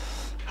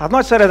Hát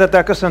nagy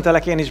szeretettel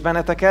köszöntelek én is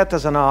benneteket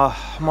ezen a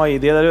mai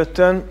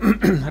délelőttön.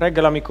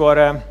 Reggel,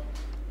 amikor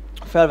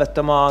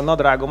felvettem a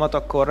nadrágomat,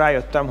 akkor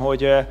rájöttem,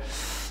 hogy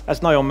ez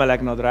nagyon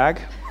meleg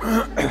nadrág.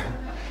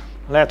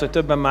 Lehet, hogy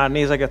többen már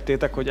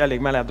nézegettétek, hogy elég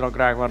meleg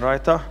nadrág van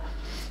rajta,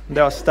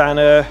 de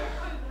aztán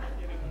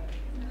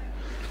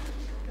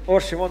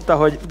Orsi mondta,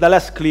 hogy de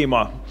lesz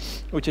klíma,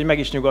 úgyhogy meg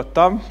is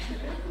nyugodtam.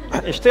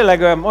 És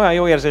tényleg olyan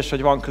jó érzés,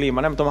 hogy van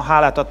klíma. Nem tudom,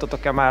 hálát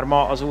adtatok-e már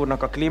ma az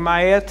Úrnak a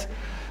klímáért,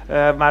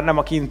 már nem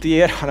a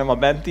kintiért, hanem a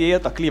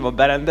bentiért, a klíma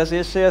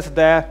berendezésért,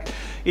 de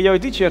így, ahogy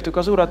dicsértük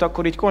az Urat,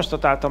 akkor így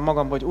konstatáltam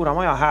magam, hogy Uram,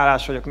 olyan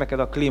hálás vagyok neked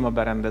a klíma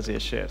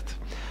berendezésért.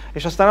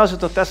 És aztán az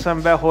jutott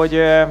eszembe,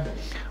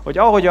 hogy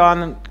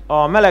ahogyan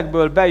a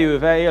melegből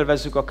bejöve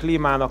élvezzük a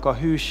klímának a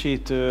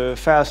hűsítő,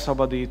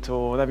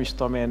 felszabadító, nem is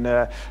tudom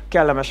én,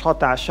 kellemes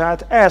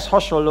hatását, ehhez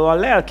hasonlóan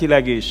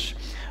lelkileg is,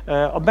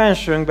 a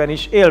bensőnkben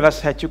is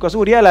élvezhetjük az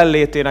Úr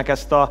jelenlétének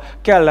ezt a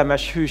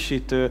kellemes,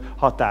 hűsítő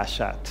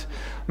hatását.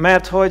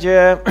 Mert hogy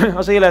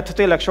az élet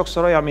tényleg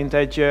sokszor olyan, mint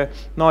egy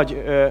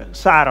nagy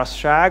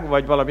szárazság,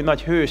 vagy valami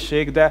nagy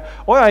hőség, de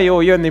olyan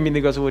jó jönni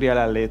mindig az Úr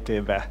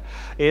jelenlétébe.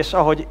 És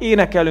ahogy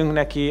énekelünk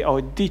neki,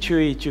 ahogy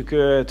dicsőítjük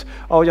őt,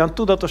 ahogyan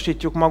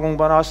tudatosítjuk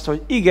magunkban azt,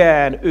 hogy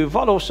igen, ő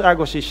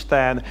valóságos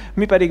Isten,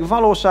 mi pedig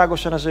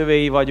valóságosan az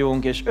övéi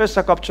vagyunk, és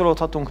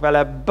összekapcsolódhatunk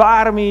vele,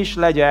 bármi is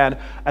legyen,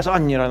 ez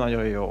annyira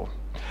nagyon jó.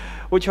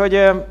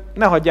 Úgyhogy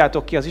ne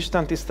hagyjátok ki az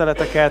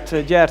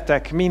istentiszteleteket,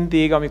 gyertek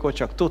mindig, amikor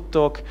csak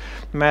tudtok,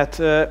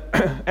 mert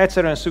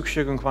egyszerűen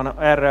szükségünk van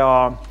erre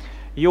a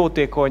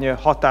jótékony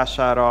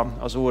hatására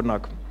az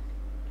Úrnak.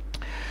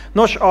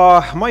 Nos,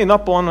 a mai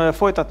napon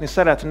folytatni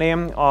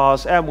szeretném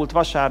az elmúlt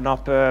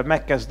vasárnap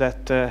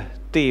megkezdett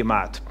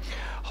témát.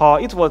 Ha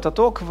itt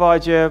voltatok,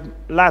 vagy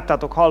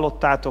láttátok,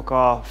 hallottátok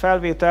a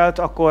felvételt,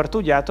 akkor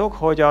tudjátok,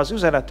 hogy az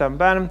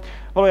üzenetemben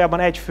valójában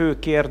egy fő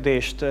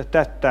kérdést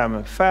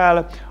tettem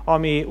fel,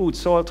 ami úgy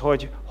szólt,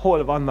 hogy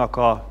hol vannak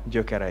a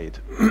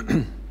gyökereid.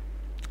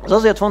 Ez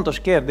azért fontos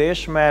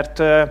kérdés,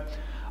 mert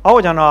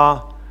ahogyan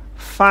a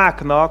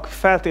fáknak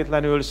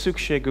feltétlenül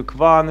szükségük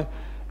van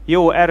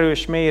jó,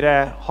 erős,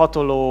 mélyre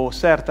hatoló,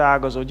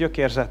 szerteágazó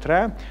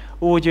gyökérzetre,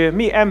 úgy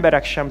mi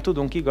emberek sem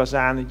tudunk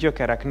igazán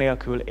gyökerek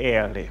nélkül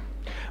élni.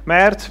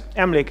 Mert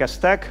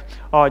emlékeztek,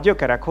 a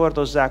gyökerek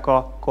hordozzák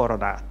a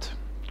koronát.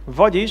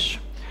 Vagyis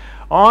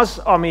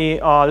az, ami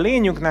a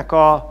lényünknek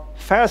a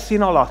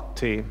felszín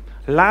alatti,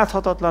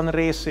 láthatatlan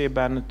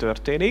részében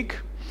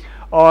történik,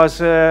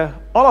 az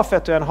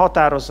alapvetően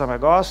határozza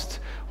meg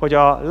azt, hogy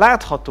a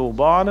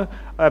láthatóban,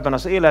 ebben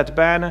az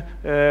életben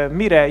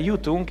mire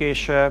jutunk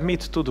és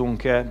mit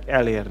tudunk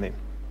elérni.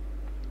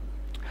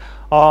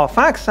 A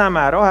fák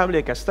számára, ha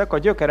emlékeztek, a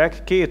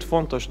gyökerek két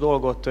fontos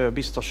dolgot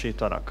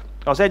biztosítanak.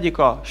 Az egyik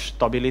a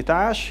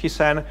stabilitás,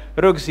 hiszen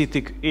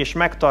rögzítik és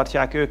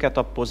megtartják őket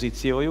a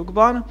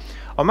pozíciójukban,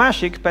 a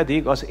másik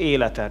pedig az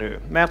életerő.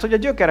 Mert hogy a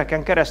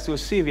gyökereken keresztül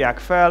szívják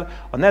fel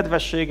a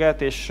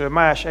nedvességet és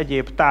más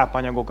egyéb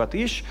tápanyagokat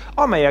is,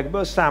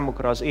 amelyekből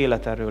számukra az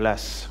életerő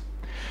lesz.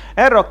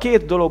 Erre a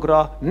két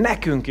dologra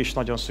nekünk is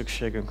nagyon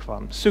szükségünk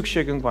van.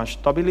 Szükségünk van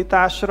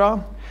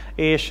stabilitásra,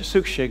 és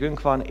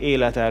szükségünk van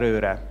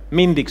életerőre.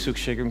 Mindig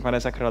szükségünk van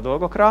ezekre a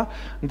dolgokra,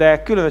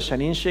 de különösen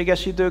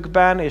ínséges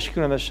időkben és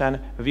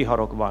különösen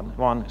viharokban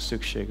van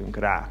szükségünk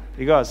rá.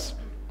 Igaz?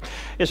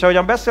 És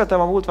ahogyan beszéltem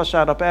a múlt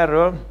vasárnap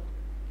erről,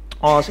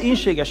 az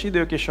ínséges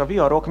idők és a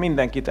viharok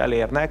mindenkit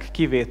elérnek,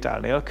 kivétel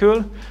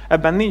nélkül.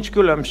 Ebben nincs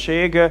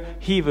különbség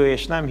hívő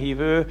és nem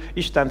hívő,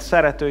 Istent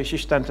szerető és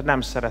Istent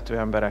nem szerető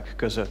emberek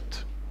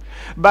között.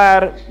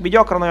 Bár mi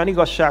gyakran olyan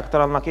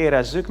igazságtalannak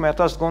érezzük, mert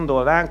azt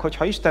gondolnánk, hogy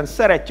ha Istent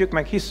szeretjük,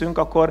 meg hiszünk,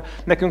 akkor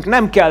nekünk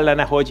nem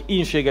kellene, hogy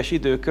ínséges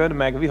időkön,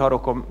 meg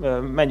viharokon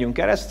menjünk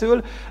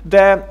keresztül,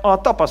 de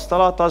a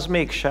tapasztalat az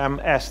mégsem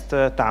ezt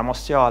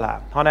támasztja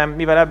alá. Hanem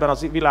mivel ebben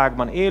az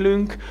világban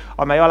élünk,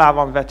 amely alá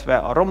van vetve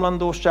a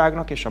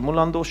romlandóságnak és a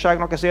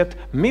mulandóságnak, ezért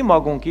mi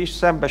magunk is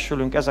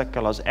szembesülünk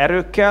ezekkel az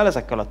erőkkel,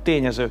 ezekkel a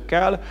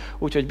tényezőkkel,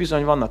 úgyhogy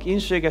bizony vannak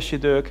ínséges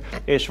idők,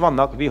 és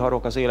vannak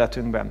viharok az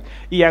életünkben.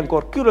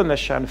 Ilyenkor különösen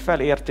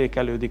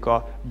felértékelődik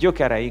a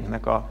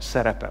gyökereinknek a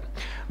szerepe.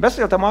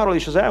 Beszéltem arról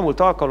is az elmúlt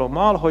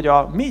alkalommal, hogy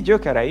a mi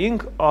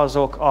gyökereink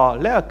azok a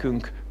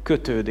lelkünk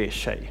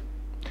kötődései.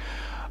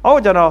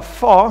 Ahogyan a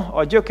fa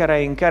a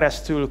gyökereink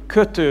keresztül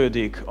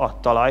kötődik a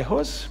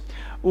talajhoz,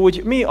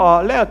 úgy mi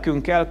a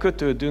lelkünkkel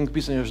kötődünk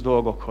bizonyos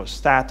dolgokhoz.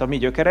 Tehát a mi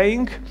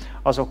gyökereink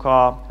azok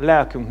a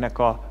lelkünknek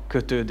a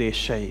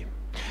kötődései.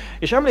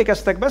 És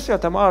emlékeztek,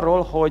 beszéltem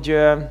arról, hogy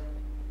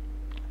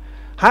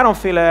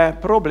háromféle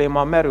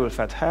probléma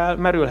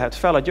merülhet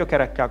fel a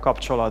gyökerekkel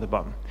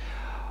kapcsolatban.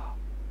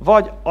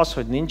 Vagy az,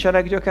 hogy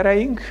nincsenek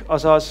gyökereink,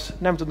 azaz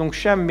nem tudunk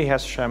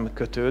semmihez sem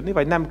kötődni,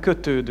 vagy nem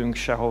kötődünk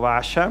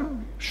sehová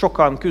sem.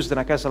 Sokan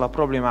küzdenek ezzel a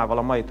problémával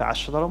a mai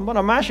társadalomban.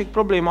 A másik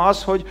probléma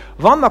az, hogy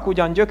vannak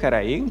ugyan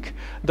gyökereink,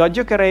 de a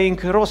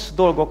gyökereink rossz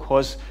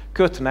dolgokhoz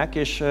kötnek,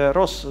 és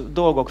rossz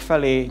dolgok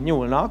felé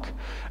nyúlnak,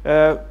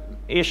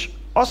 és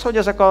az, hogy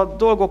ezek a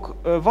dolgok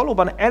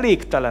valóban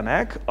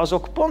elégtelenek,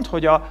 azok pont,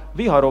 hogy a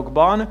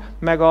viharokban,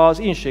 meg az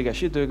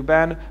ínséges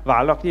időkben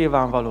válnak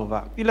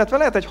nyilvánvalóvá. Illetve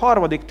lehet egy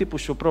harmadik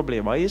típusú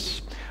probléma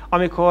is,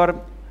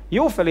 amikor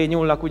jófelé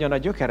nyúlnak ugyan a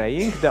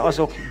gyökereink, de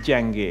azok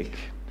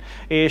gyengék.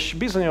 És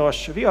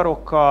bizonyos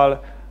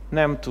viharokkal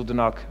nem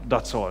tudnak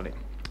dacolni.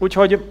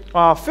 Úgyhogy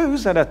a fő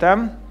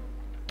üzenetem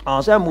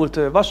az elmúlt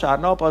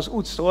vasárnap az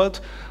úgy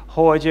szólt,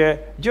 hogy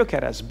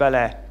gyökerezz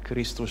bele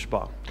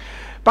Krisztusba.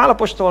 Pál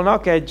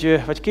apostolnak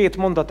egy vagy két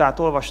mondatát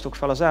olvastuk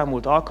fel az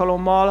elmúlt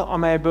alkalommal,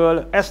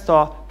 amelyből ezt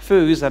a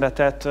fő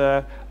üzenetet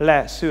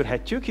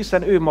leszűrhetjük,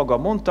 hiszen ő maga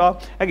mondta,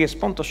 egész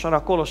pontosan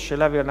a Kolossé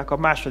levélnek a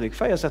 2.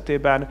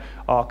 fejezetében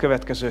a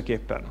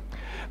következőképpen.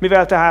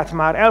 Mivel tehát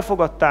már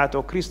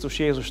elfogadtátok Krisztus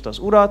Jézust az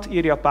Urat,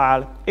 írja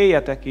Pál,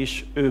 éljetek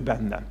is ő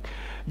benne.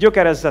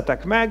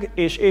 Gyökerezzetek meg,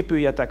 és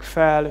épüljetek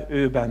fel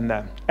ő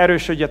benne.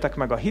 Erősödjetek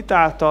meg a hit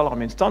által,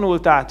 amint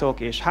tanultátok,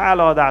 és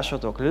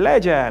hálaadásatok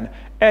legyen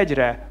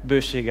egyre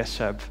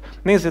bőségesebb.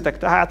 Nézzétek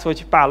tehát,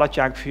 hogy Pál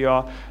atyánk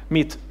fia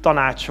mit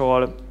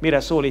tanácsol, mire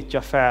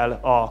szólítja fel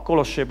a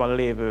Kolosséban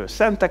lévő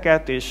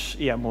szenteket, és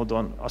ilyen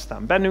módon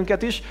aztán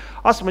bennünket is.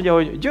 Azt mondja,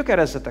 hogy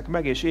gyökerezzetek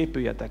meg, és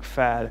épüljetek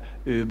fel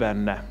ő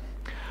benne.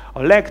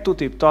 A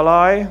legtutibb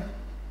talaj,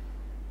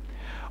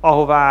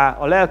 ahová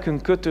a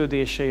lelkünk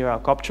kötődéseivel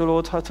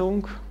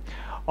kapcsolódhatunk,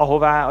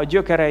 ahová a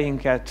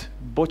gyökereinket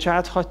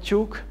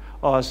bocsáthatjuk,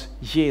 az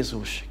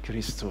Jézus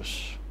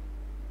Krisztus.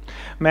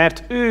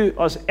 Mert ő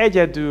az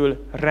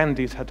egyedül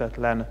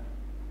rendíthetetlen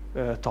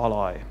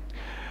talaj.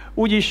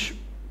 Úgy is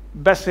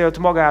beszélt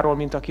magáról,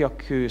 mint aki a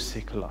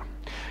kőszikla.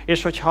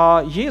 És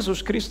hogyha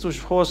Jézus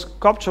Krisztushoz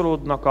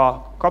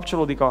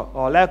kapcsolódik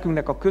a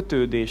lelkünknek a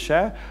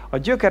kötődése, a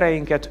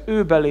gyökereinket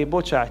ő belé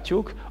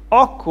bocsátjuk,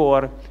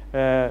 akkor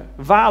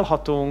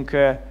válhatunk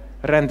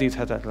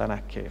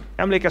rendíthetetlenekké.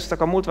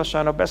 Emlékeztek, a múlt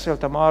vasárnap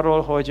beszéltem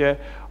arról, hogy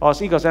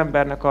az igaz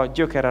embernek a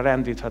gyökere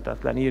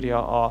rendíthetetlen,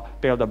 írja a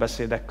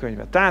példabeszédek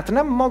könyve. Tehát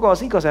nem maga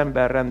az igaz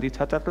ember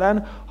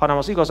rendíthetetlen, hanem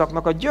az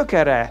igazaknak a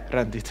gyökere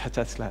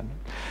rendíthetetlen.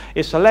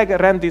 És a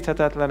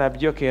legrendíthetetlenebb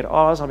gyökér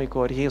az,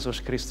 amikor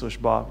Jézus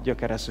Krisztusba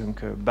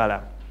gyökerezzünk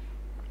bele.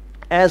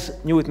 Ez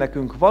nyújt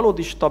nekünk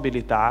valódi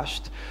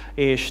stabilitást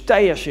és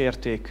teljes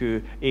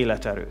értékű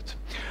életerőt.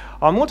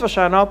 A múlt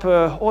vasárnap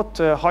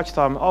ott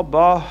hagytam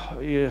abba,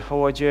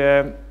 hogy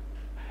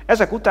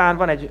ezek után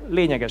van egy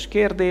lényeges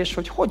kérdés,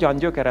 hogy hogyan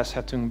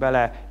gyökerezhetünk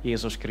bele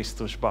Jézus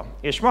Krisztusba.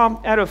 És ma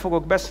erről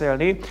fogok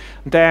beszélni,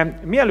 de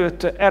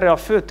mielőtt erre a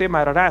fő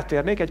témára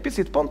rátérnék, egy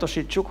picit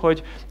pontosítsuk,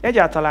 hogy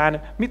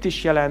egyáltalán mit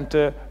is jelent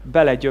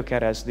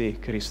belegyökerezni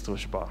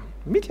Krisztusba.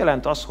 Mit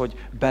jelent az, hogy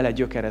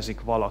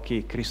belegyökerezik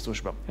valaki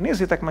Krisztusba?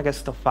 Nézzétek meg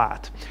ezt a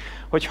fát.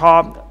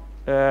 Hogyha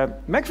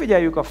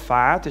megfigyeljük a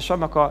fát és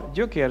annak a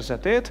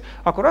gyökérzetét,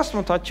 akkor azt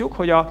mondhatjuk,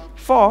 hogy a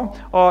fa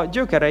a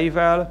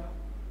gyökereivel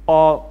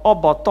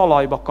abba a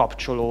talajba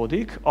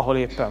kapcsolódik, ahol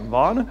éppen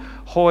van,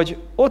 hogy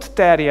ott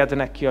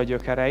terjednek ki a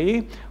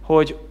gyökerei,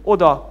 hogy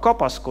oda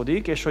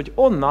kapaszkodik, és hogy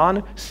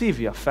onnan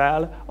szívja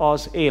fel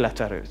az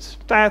életerőt.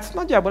 Tehát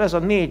nagyjából ez a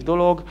 4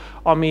 dolog,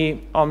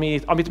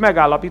 amit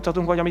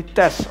megállapíthatunk, vagy amit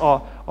tesz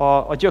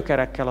a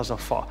gyökerekkel az a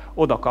fa.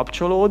 Oda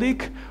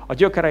kapcsolódik, a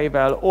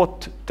gyökereivel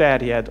ott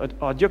terjed,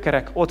 a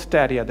gyökerek ott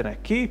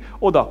terjednek ki,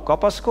 oda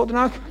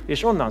kapaszkodnak,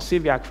 és onnan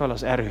szívják fel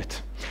az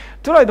erőt.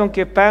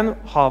 Tulajdonképpen,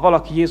 ha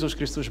valaki Jézus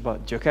Krisztusba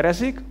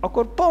gyökerezik,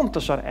 akkor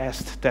pontosan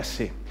ezt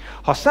teszi.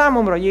 Ha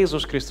számomra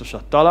Jézus Krisztus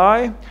a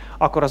talaj,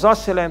 akkor az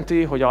azt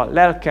jelenti, hogy a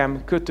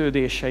lelkem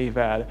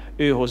kötődéseivel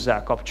ő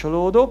hozzá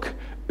kapcsolódok,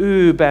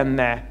 ő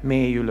benne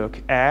mélyülök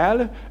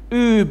el,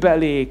 ő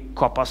belé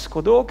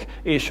kapaszkodok,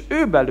 és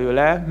ő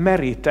belőle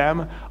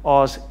merítem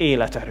az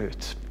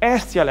életerőt.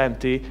 Ezt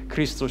jelenti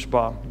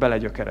Krisztusba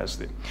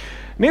belegyökerezni.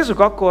 Nézzük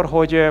akkor,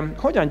 hogy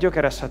hogyan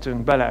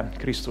gyökerezhetünk bele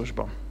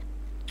Krisztusba.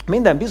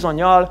 Minden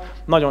bizonnyal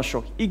nagyon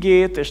sok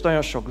igét és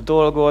nagyon sok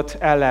dolgot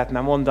el lehetne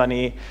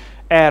mondani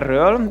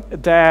erről,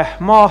 de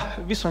ma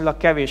viszonylag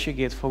kevés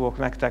igét fogok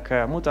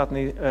nektek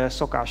mutatni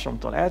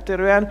szokásomtól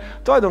eltérően.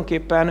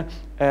 Tulajdonképpen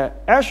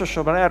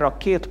elsősorban erre a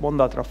 2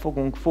 mondatra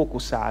fogunk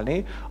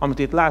fókuszálni, amit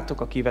itt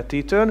láttuk a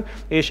kivetítőn,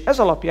 és ez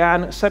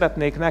alapján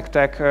szeretnék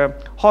nektek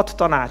 6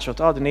 tanácsot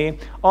adni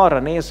arra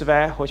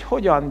nézve, hogy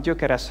hogyan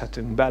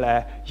gyökerezhetünk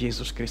bele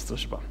Jézus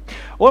Krisztusba.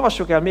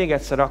 Olvassuk el még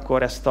egyszer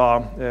akkor ezt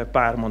a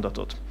pár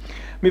mondatot.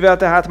 Mivel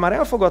tehát már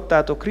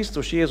elfogadtátok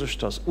Krisztus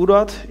Jézust az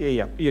Urat,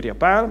 írja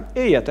Pál,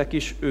 éljetek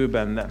is ő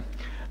benne.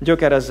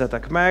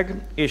 Gyökerezzetek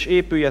meg, és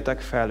épüljetek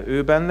fel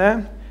ő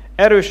benne,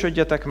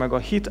 erősödjetek meg a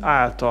hit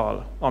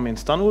által,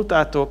 amint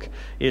tanultátok,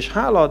 és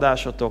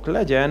hálaadásatok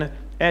legyen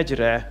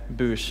egyre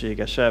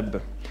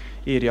bőségesebb,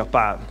 írja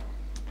Pál.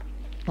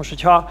 Most,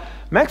 hogyha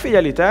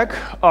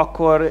megfigyelitek,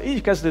 akkor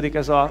így kezdődik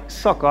ez a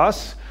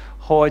szakasz,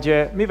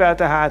 hogy mivel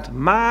tehát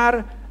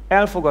már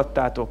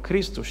elfogadtátok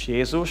Krisztus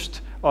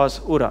Jézust,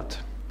 az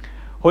Urat.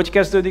 Hogy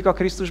kezdődik a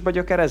Krisztusba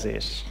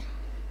gyökerezés?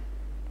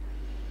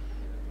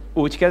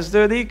 Úgy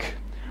kezdődik,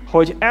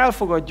 hogy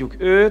elfogadjuk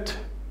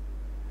őt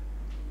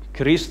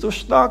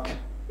Krisztusnak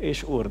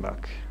és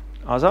Úrnak.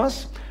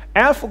 Azaz,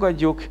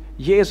 elfogadjuk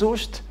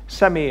Jézust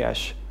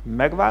személyes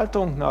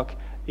megváltónknak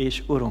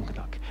és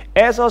Urunknak.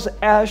 Ez az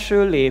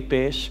első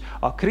lépés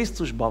a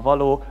Krisztusba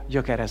való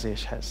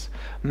gyökerezéshez.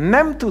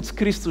 Nem tudsz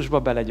Krisztusba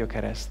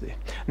belegyökerezni.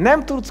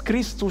 Nem tudsz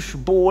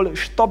Krisztusból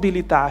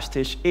stabilitást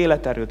és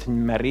életerőt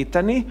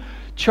meríteni,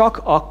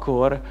 csak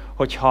akkor,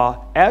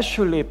 hogyha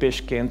első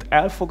lépésként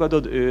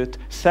elfogadod őt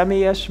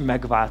személyes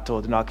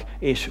megváltódnak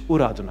és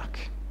uradnak.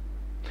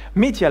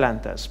 Mit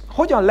jelent ez?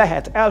 Hogyan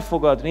lehet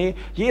elfogadni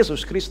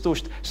Jézus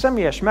Krisztust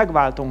személyes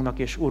megváltónknak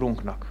és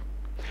Urunknak?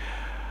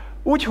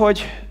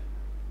 Úgyhogy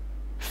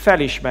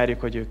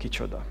felismerjük, hogy ő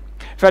kicsoda.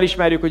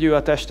 Felismerjük, hogy ő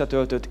a testet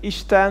öltött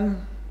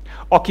Isten,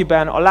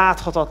 akiben a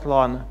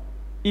láthatatlan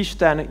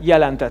Isten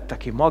jelentette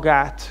ki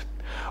magát,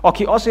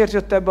 aki azért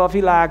jött ebbe a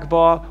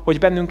világba, hogy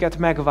bennünket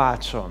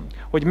megváltson,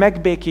 hogy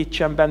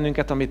megbékítsen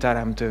bennünket a mi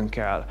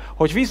teremtőnkkel,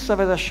 hogy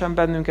visszavezessen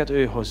bennünket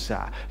ő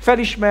hozzá.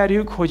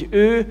 Felismerjük, hogy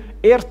ő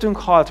értünk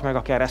halt meg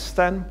a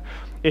kereszten,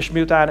 és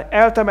miután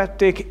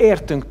eltemették,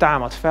 értünk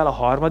támad fel a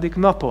harmadik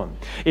napon.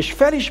 És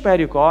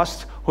felismerjük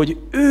azt, hogy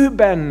ő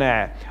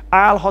benne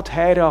állhat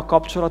helyre a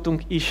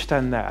kapcsolatunk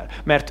Istennel,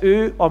 mert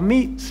ő a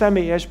mi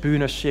személyes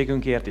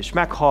bűnösségünkért is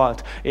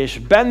meghalt, és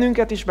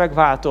bennünket is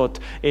megváltott,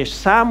 és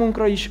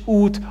számunkra is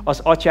út az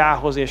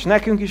Atyához, és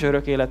nekünk is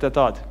örök életet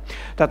ad.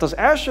 Tehát az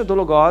első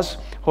dolog az,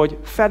 hogy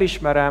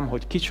felismerem,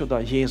 hogy kicsoda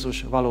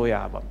Jézus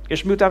valójában.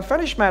 És miután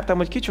felismertem,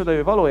 hogy kicsoda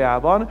ő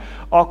valójában,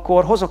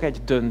 akkor hozok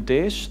egy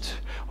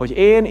döntést, hogy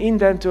én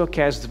innentől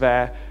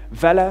kezdve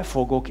vele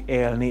fogok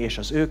élni, és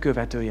az ő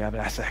követője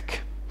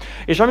leszek.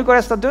 És amikor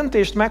ezt a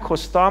döntést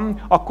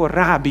meghoztam, akkor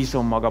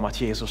rábízom magamat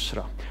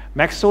Jézusra.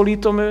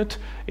 Megszólítom őt,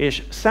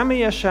 és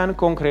személyesen,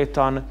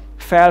 konkrétan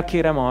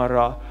felkérem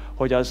arra,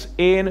 hogy az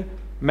én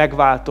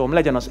megváltóm,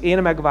 legyen az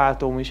én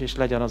megváltóm is, és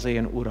legyen az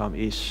én Uram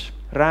is.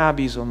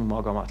 Rábízom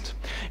magamat.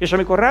 És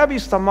amikor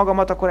rábíztam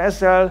magamat, akkor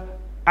ezzel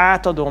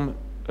átadom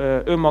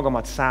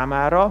önmagamat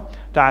számára,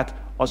 tehát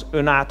az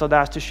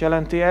önátadást is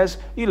jelenti ez,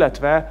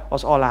 illetve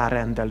az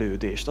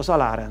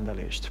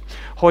alárendelést.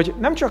 Hogy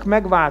nem csak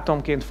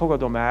megváltomként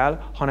fogadom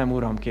el, hanem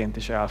Uramként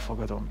is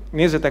elfogadom.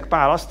 Nézzétek,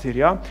 Pál azt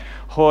írja,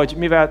 hogy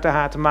mivel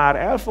tehát már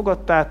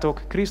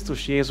elfogadtátok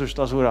Krisztus Jézust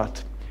az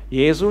Urat.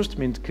 Jézust,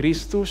 mint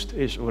Krisztust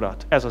és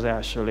Urat. Ez az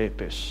első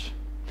lépés.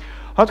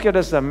 Hadd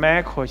kérdezzem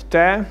meg, hogy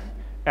te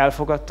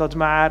elfogadtad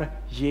már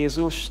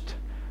Jézust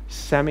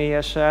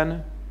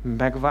személyesen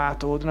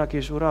megváltódnak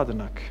és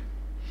Uradnak?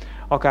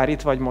 Akár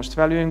itt vagy most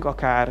velünk,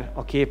 akár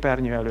a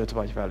képernyő előtt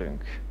vagy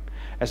velünk.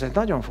 Ez egy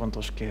nagyon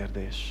fontos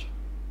kérdés.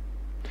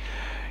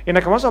 Én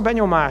nekem az a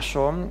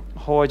benyomásom,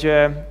 hogy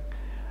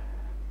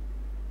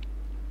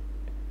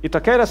itt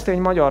a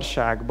keresztény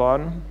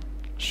magyarságban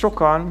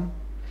sokan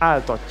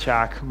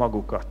áltatják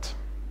magukat.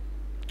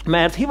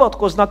 Mert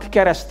hivatkoznak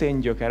keresztény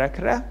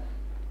gyökerekre,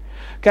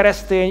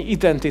 keresztény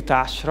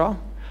identitásra,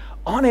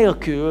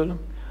 anélkül,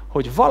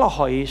 hogy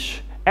valaha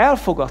is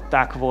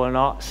elfogadták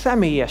volna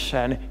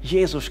személyesen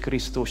Jézus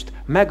Krisztust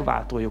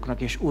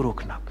megváltójuknak és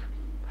uruknak.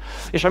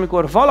 És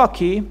amikor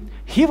valaki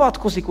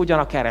hivatkozik ugyan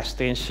a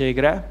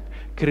kereszténységre,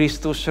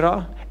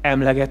 Krisztusra,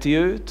 emlegeti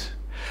őt,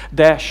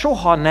 de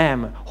soha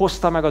nem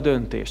hozta meg a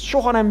döntést,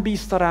 soha nem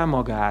bízta rá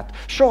magát,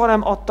 soha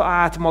nem adta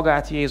át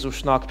magát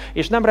Jézusnak,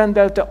 és nem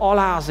rendelte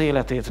alá az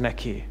életét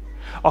neki,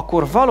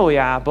 akkor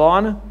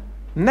valójában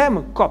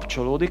nem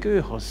kapcsolódik ő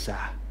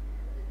hozzá.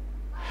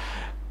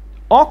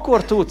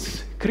 Akkor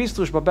tudsz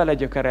Krisztusba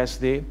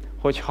belegyökerezni,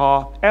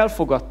 hogyha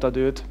elfogadtad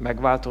őt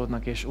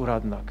megváltódnak és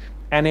uradnak.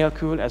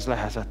 Enélkül ez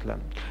lehetetlen.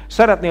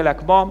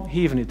 Szeretnélek ma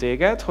hívni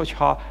téged,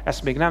 hogyha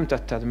ezt még nem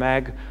tetted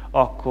meg,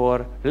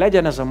 akkor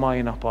legyen ez a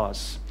mai nap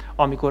az,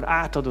 amikor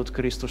átadod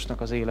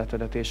Krisztusnak az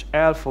életedet, és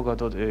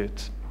elfogadod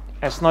őt.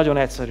 Ezt nagyon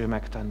egyszerű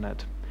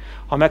megtenned.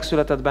 Ha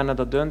megszületett benned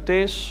a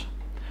döntés,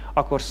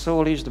 akkor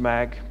szólítsd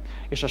meg,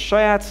 és a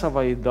saját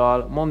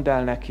szavaiddal mondd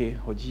el neki,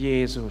 hogy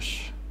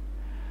Jézus,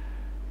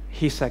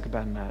 hiszek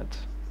benned.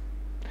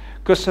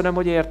 Köszönöm,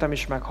 hogy értem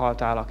is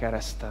meghaltál a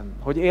kereszten,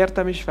 hogy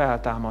értem is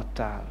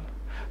feltámadtál.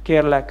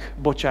 Kérlek,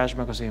 bocsáss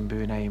meg az én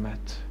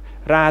bűneimet.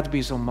 Rád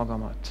bízom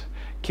magamat.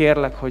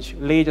 Kérlek, hogy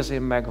légy az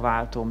én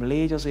megváltóm,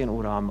 légy az én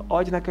Uram,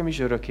 adj nekem is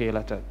örök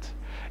életet.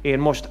 Én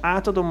most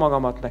átadom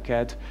magamat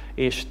neked,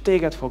 és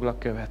téged foglak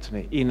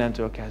követni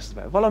innentől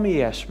kezdve. Valami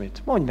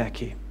ilyesmit. Mondj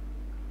neki.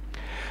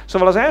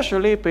 Szóval az első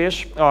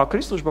lépés a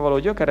Krisztusba való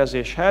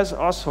gyökerezéshez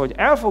az, hogy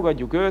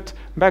elfogadjuk őt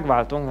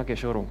megváltónknak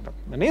és Urunknak.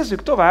 De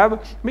nézzük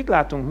tovább, mit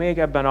látunk még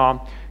ebben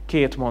a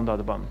két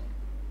mondatban.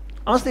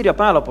 Azt írja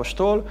Pál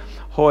apostol,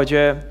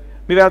 hogy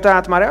mivel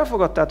tehát már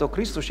elfogadtátok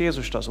Krisztus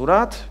Jézust az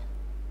Urat,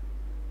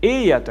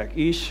 éljetek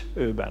is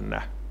ő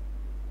benne.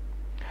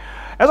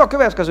 Ez a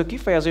következő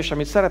kifejezés,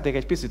 amit szeretnék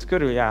egy picit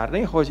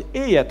körüljárni, hogy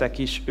éljetek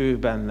is ő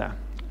benne.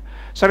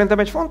 Szerintem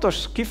egy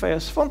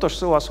fontos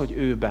szó az, hogy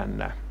ő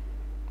benne.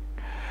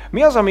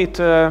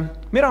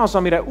 Mire az,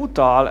 amire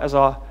utal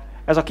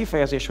ez a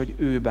kifejezés, hogy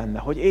ő benne,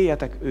 hogy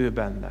éljetek ő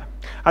benne?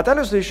 Hát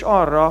először is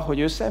arra, hogy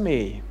ő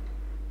személy.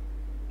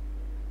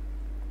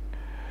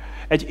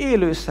 Egy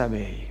élő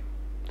személy.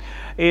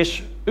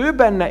 És ő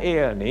benne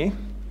élni,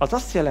 az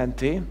azt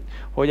jelenti,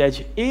 hogy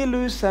egy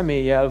élő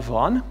személlyel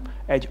van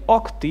egy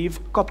aktív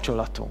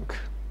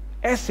kapcsolatunk.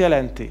 Ez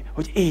jelenti,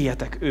 hogy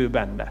éljetek ő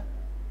benne.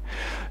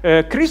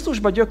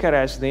 Krisztusba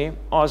gyökerezni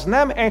az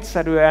nem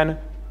egyszerűen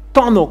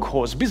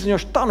tanokhoz,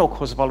 bizonyos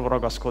tanokhoz való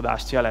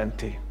ragaszkodást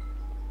jelenti.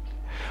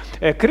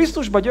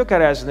 Krisztusba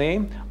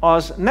gyökerezni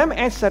az nem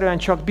egyszerűen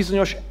csak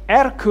bizonyos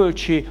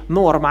erkölcsi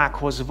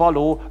normákhoz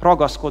való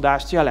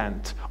ragaszkodást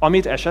jelent,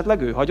 amit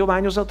esetleg ő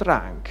hagyományozott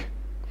ránk,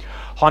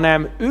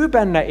 hanem ő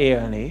benne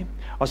élni,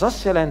 az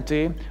azt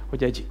jelenti,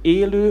 hogy egy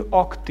élő,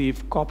 aktív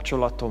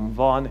kapcsolatom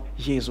van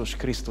Jézus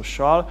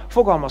Krisztussal,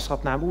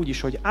 fogalmazhatnám úgy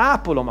is, hogy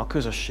ápolom a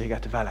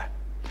közösséget vele.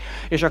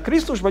 És a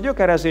Krisztusba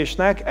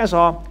gyökerezésnek ez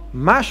a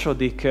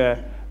második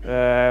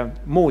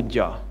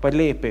módja, vagy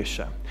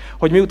lépése.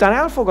 Hogy miután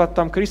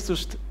elfogadtam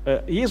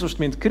Jézust,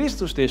 mint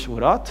Krisztust és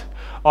Urat,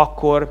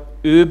 akkor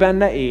ő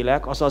benne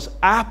élek, azaz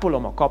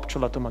ápolom a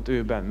kapcsolatomat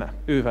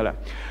ő vele.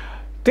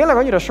 Tényleg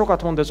annyira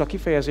sokat mond ez a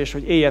kifejezés,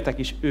 hogy éljetek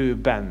is ő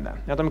benne.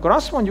 Hát amikor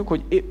azt mondjuk,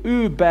 hogy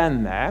ő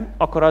benne,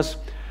 akkor az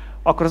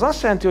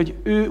azt jelenti, hogy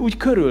ő úgy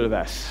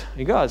körülvesz,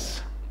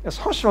 igaz? Ez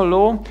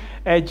hasonló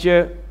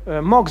egy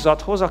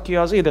magzathoz, aki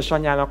az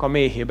édesanyjának a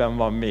méhében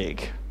van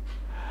még.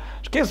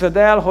 És képzeld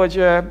el,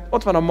 hogy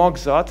ott van a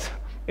magzat,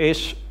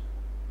 és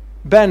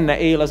benne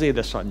él az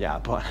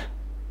édesanyjában.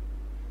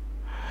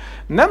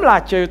 Nem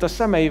látja őt a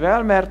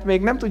szemeivel, mert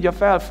még nem tudja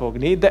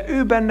felfogni, de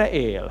ő benne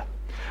él.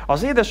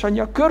 Az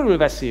édesanyja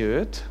körülveszi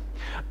őt,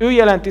 ő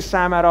jelenti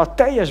számára a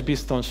teljes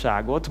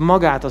biztonságot,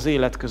 magát az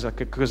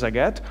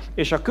életközeget,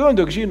 és a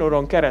köldök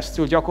zsinóron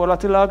keresztül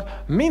gyakorlatilag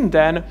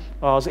minden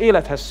az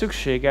élethez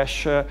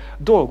szükséges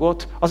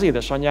dolgot az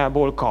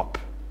édesanyjából kap.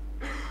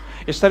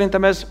 És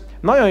szerintem ez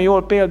nagyon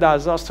jól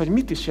példázza azt, hogy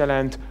mit is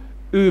jelent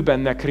ő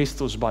benne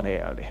Krisztusban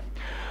élni.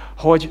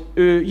 Hogy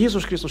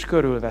Jézus Krisztus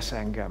körülvesz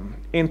engem.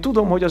 Én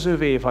tudom, hogy az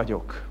övé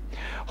vagyok.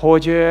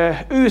 Hogy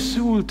ő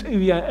szült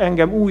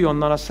engem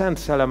újonnan a Szent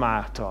Szellem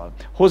által.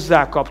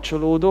 Hozzá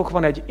kapcsolódok,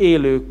 van egy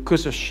élő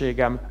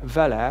közösségem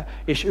vele,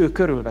 és ő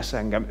körülvesz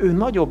engem. Ő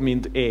nagyobb,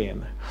 mint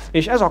én.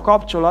 És ez a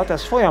kapcsolat,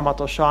 ez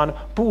folyamatosan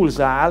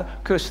pulzál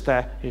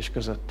közte és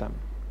közöttem.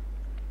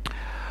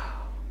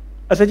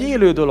 Ez egy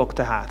élő dolog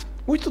tehát.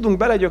 Úgy tudunk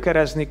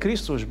belegyökerezni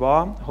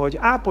Krisztusba, hogy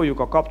ápoljuk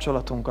a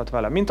kapcsolatunkat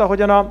vele. Mint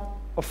ahogyan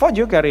a fa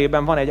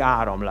gyökerében van egy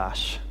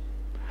áramlás.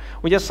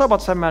 Ugye szabad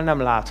szemmel nem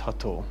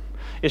látható.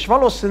 És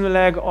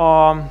valószínűleg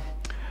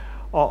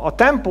a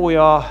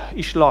tempója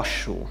is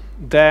lassú.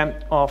 De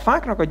a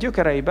fáknak a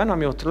gyökereiben,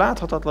 ami ott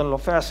láthatatlanul a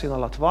felszín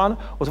alatt van,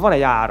 ott van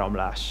egy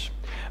áramlás.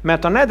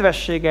 Mert a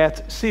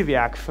nedvességet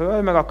szívják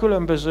föl, meg a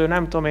különböző,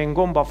 nem tudom én,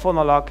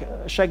 gombafonalak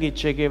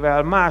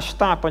segítségével más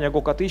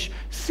tápanyagokat is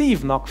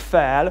szívnak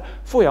fel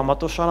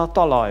folyamatosan a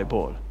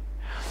talajból.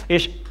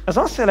 És ez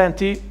azt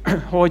jelenti,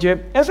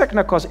 hogy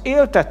ezeknek az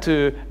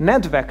éltető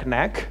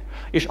nedveknek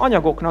és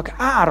anyagoknak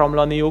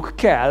áramlaniuk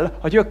kell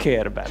a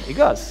gyökérben,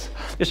 igaz?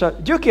 És a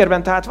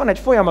gyökérben tehát van egy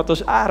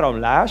folyamatos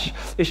áramlás,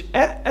 és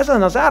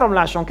ezen az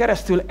áramláson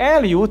keresztül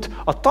eljut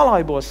a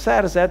talajból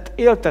szerzett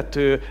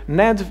éltető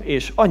nedv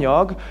és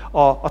anyag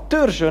a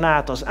törzsön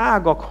át az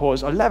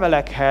ágakhoz, a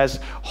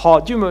levelekhez,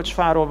 ha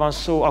gyümölcsfáról van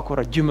szó, akkor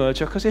a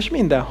gyümölcsökhöz, és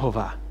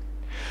mindenhová.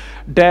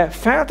 De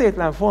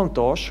feltétlen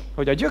fontos,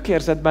 hogy a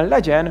gyökérzetben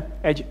legyen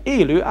egy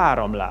élő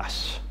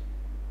áramlás.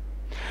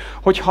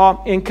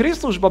 Hogyha én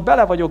Krisztusba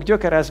bele vagyok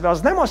gyökerezve,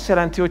 az nem azt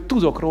jelenti, hogy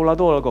tudok róla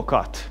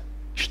dolgokat,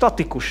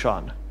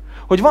 statikusan,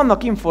 hogy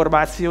vannak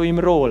információim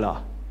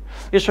róla.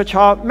 És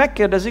hogyha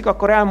megkérdezik,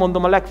 akkor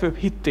elmondom a legfőbb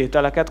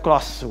hittételeket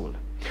klasszul.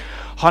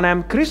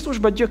 Hanem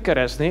Krisztusba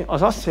gyökerezni,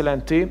 az azt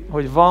jelenti,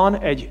 hogy van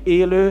egy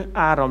élő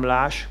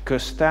áramlás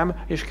köztem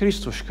és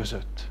Krisztus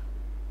között.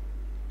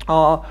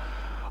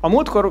 A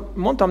múltkor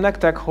mondtam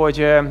nektek,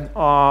 hogy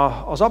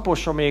az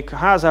apóstomék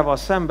házával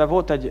szemben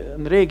volt egy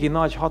régi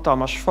nagy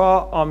hatalmas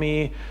fa,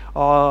 ami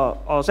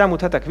az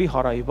elmúlt hetek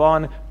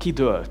viharaiban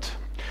kidőlt.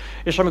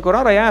 És amikor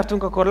arra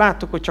jártunk, akkor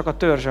láttuk, hogy csak a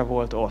törzse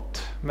volt ott.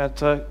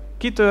 Mert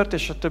kitört,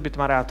 és a többit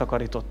már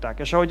eltakarították.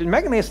 És ahogy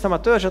megnéztem a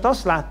törzset,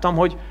 azt láttam,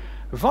 hogy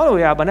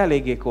valójában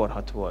eléggé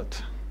korhadt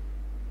volt.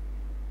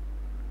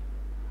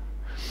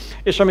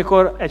 És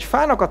amikor egy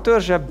fának a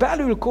törzse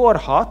belül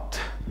korhadt,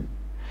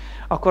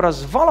 akkor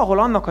az valahol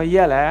annak a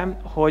jele,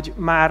 hogy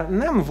már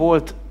nem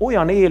volt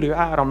olyan élő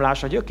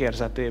áramlás a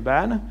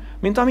gyökérzetében,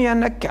 mint ami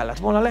ennek kellett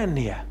volna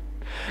lennie.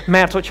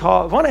 Mert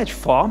hogyha van egy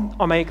fa,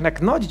 amelyiknek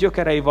nagy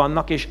gyökerei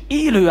vannak, és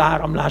élő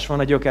áramlás van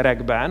a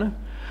gyökerekben,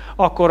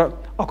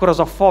 akkor az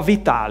a fa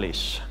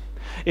vitális.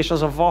 És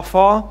az a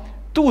fa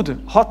tud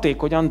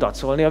hatékonyan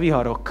dacolni a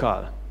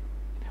viharokkal.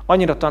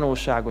 Annyira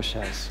tanulságos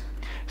ez.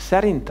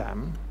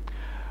 Szerintem,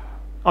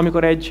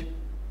 amikor egy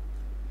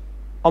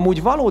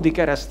amúgy valódi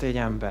keresztény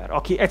ember,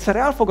 aki egyszer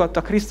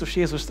elfogadta Krisztus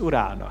Jézust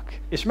urának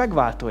és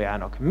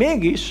megváltójának,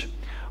 mégis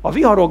a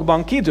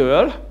viharokban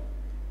kidől,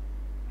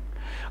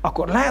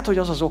 akkor lehet, hogy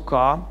az az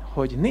oka,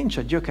 hogy nincs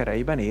a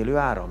gyökereiben élő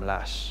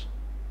áramlás.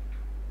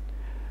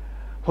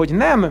 Hogy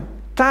nem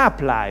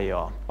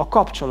táplálja a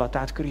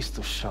kapcsolatát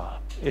Krisztussal.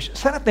 És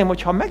szeretném,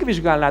 hogyha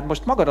megvizsgálnád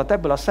most magadat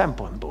ebből a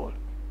szempontból.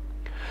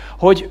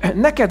 hogy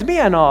neked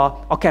milyen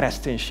a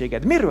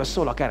kereszténységed, miről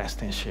szól a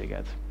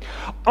kereszténységed.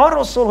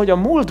 Arról szól, hogy a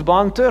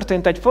múltban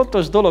történt egy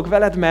fontos dolog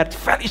veled, mert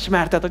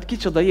felismerted, hogy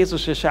kicsoda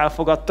Jézus, és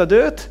elfogadtad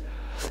őt,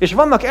 és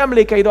vannak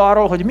emlékeid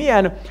arról, hogy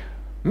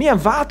milyen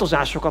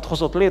változásokat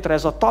hozott létre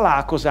ez a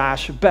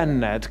találkozás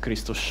benned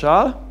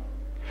Krisztussal.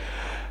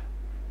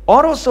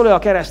 Arról szól a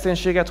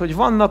kereszténységed, hogy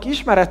vannak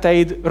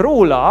ismereteid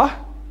róla,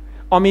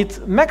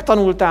 amit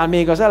megtanultál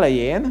még az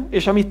elején,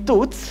 és amit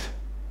tudsz,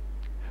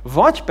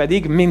 vagy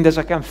pedig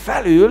mindezeken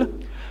felül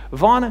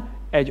van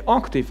egy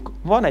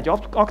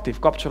aktív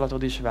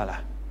kapcsolatod is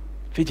vele.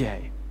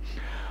 Figyelj!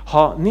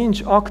 Ha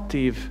nincs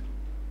aktív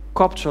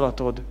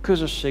kapcsolatod,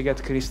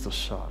 közösséged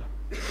Krisztussal,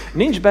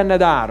 nincs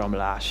benned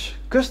áramlás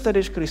közted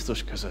és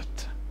Krisztus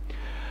között,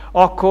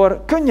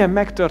 akkor könnyen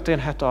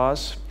megtörténhet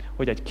az,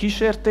 hogy egy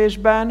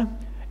kísértésben,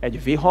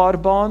 egy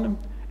viharban,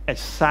 egy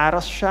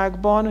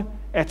szárazságban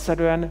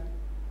egyszerűen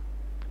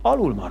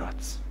alul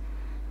maradsz.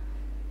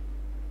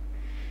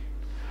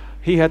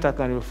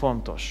 Hihetetlenül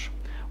fontos,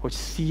 hogy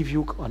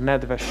szívjuk a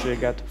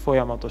nedvességet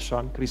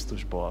folyamatosan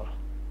Krisztusból.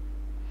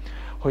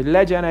 Hogy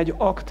legyen egy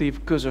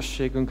aktív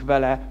közösségünk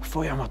vele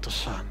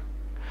folyamatosan.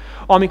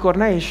 Amikor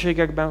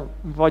nehézségekben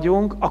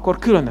vagyunk, akkor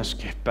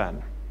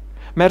különösképpen.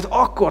 Mert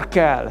akkor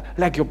kell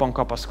legjobban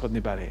kapaszkodni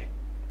belé.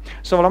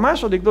 Szóval a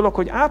második dolog,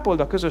 hogy ápold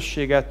a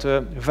közösséget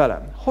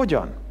vele.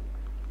 Hogyan?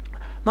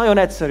 Nagyon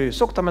egyszerű.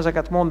 Szoktam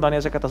ezeket mondani,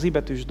 ezeket az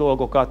ibetűs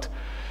dolgokat.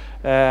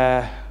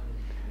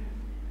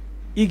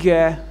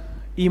 Ige,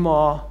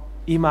 ima,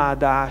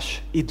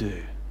 imádás,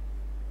 idő.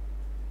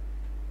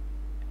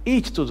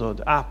 Így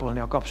tudod ápolni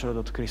a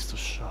kapcsolatot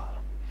Krisztussal.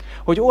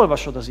 Hogy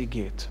olvasod az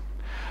igét.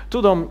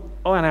 Tudom,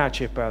 olyan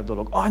elcsépelt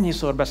dolog.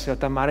 Annyiszor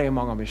beszéltem már én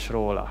magam is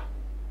róla.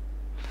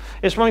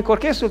 És amikor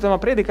készültem a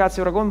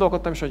prédikációra,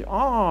 gondolkodtam is, hogy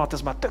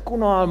ez már tök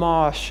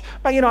unalmas,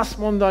 megint azt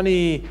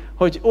mondani,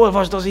 hogy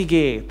olvasd az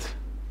igét.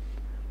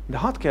 De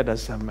hadd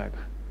kérdezzem meg,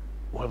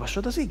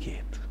 olvasod az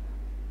igét?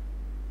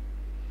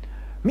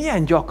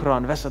 Milyen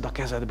gyakran veszed a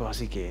kezedbe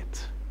az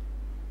igét?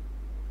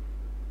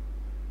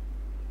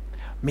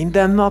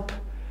 Minden nap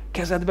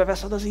kezedbe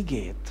veszed az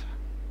igét?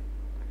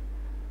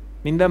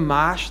 Minden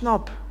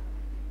másnap?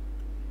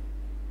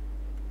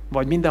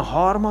 Vagy minden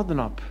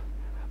harmadnap?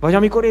 Vagy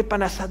amikor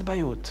éppen eszedbe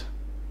jut?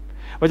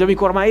 Vagy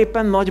amikor már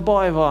éppen nagy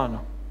baj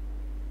van?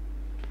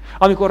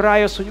 Amikor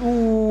rájössz, hogy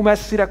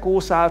messzire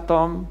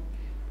kószáltam,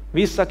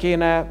 vissza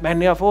kéne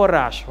menni a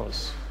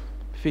forráshoz.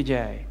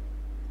 Figyelj!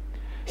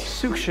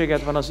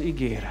 Szükséged van az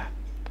igére.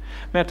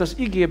 Mert az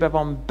igébe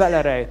van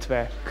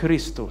belerejtve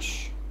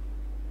Krisztus.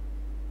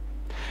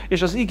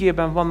 És az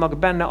igében vannak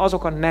benne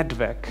azok a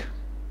nedvek,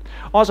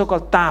 azok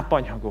a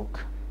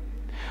tápanyagok,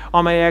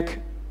 amelyek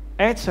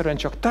egyszerűen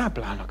csak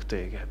táplálnak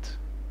téged.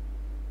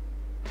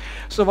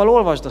 Szóval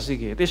olvasd az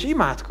igét, és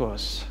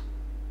imádkozz.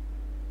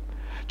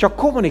 Csak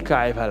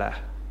kommunikálj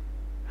vele.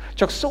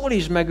 Csak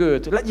szólítsd meg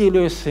őt, legyél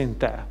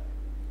őszinte.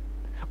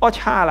 Adj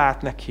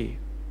hálát neki.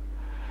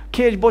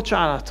 Kérj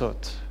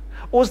bocsánatot.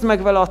 Oszd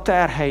meg vele a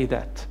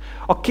terheidet,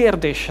 a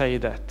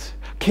kérdéseidet.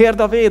 Kérd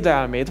a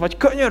védelmét, vagy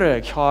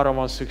könyörögj, ha arra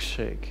van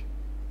szükség.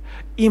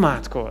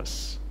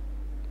 Imádkozz.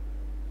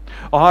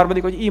 A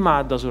harmadik, hogy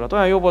imádd az Urat.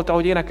 Olyan jó volt,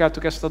 ahogy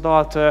énekeltük ezt a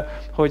dalt,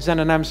 hogy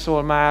zene nem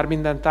szól már,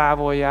 minden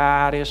távol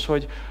jár, és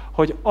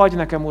hogy adj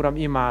nekem, Uram,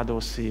 imádó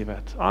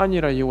szívet.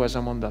 Annyira jó ez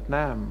a mondat,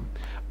 nem?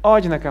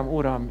 Adj nekem,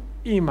 Uram,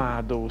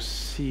 imádó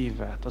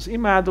szívet. Az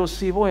imádó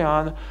szív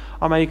olyan,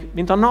 amelyik,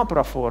 mint a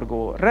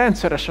napraforgó,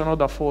 rendszeresen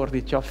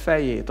odafordítja a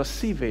fejét, a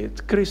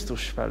szívét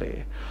Krisztus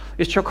felé.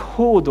 És csak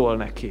hódol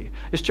neki,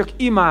 és csak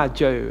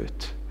imádja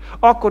őt.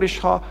 Akkor is,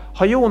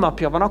 ha jó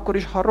napja van, akkor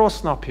is, ha rossz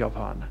napja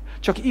van.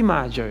 Csak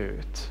imádja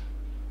őt.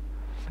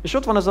 És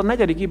ott van az a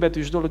negyedik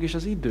ibetűs dolog is,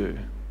 az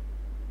idő.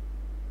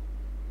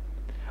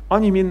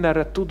 Annyi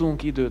mindenre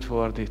tudunk időt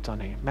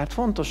fordítani, mert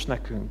fontos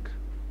nekünk.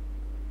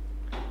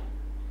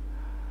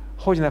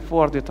 Hogy ne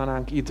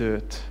fordítanánk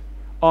időt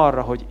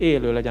arra, hogy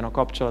élő legyen a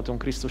kapcsolatunk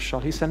Krisztussal,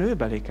 hiszen ő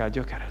belé kell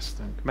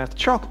gyökereznünk, mert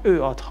csak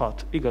ő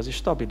adhat igazi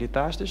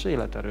stabilitást és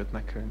életerőt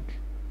nekünk.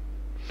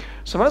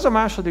 Szóval ez a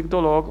második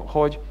dolog,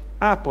 hogy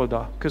ápold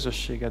a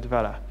közösséged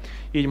vele.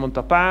 Így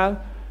mondta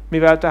Pál,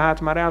 mivel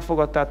tehát már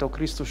elfogadtátok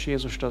Krisztus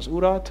Jézust az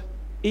Urat,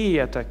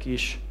 éljetek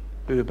is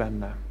ő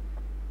benne.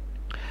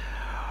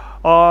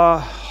 A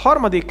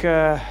harmadik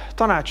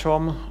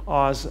tanácsom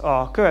az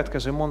a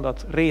következő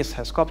mondat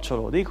részhez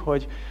kapcsolódik,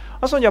 hogy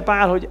azt mondja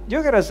Pál, hogy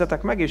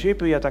gyökerezzetek meg és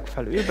épüljetek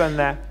fel ő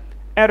benne,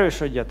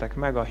 erősödjetek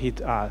meg a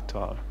hit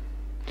által.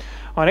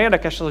 Olyan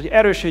érdekes az, hogy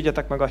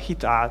erősödjetek meg a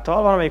hit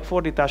által, valamelyik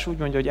fordítás úgy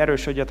mondja, hogy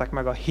erősödjetek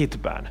meg a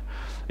hitben.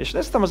 És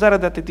néztem az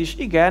eredetit is,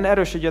 igen,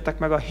 erősödjetek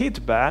meg a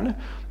hitben,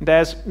 de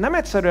ez nem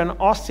egyszerűen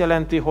azt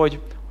jelenti,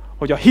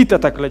 hogy a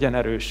hitetek legyen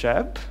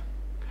erősebb,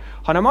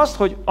 hanem azt,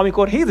 hogy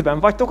amikor hitben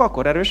vagytok,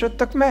 akkor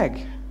erősödtök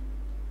meg.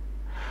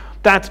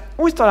 Tehát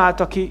úgy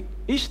találta ki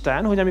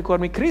Isten, hogy amikor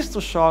mi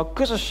Krisztussal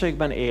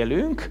közösségben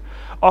élünk,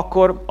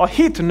 akkor a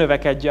hit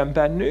növekedjen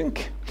bennünk,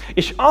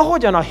 és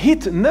ahogyan a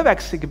hit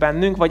növekszik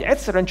bennünk, vagy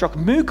egyszerűen csak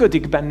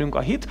működik bennünk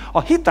a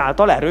hit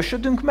által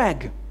erősödünk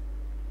meg.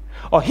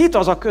 A hit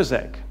az a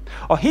közeg.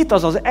 A hit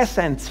az az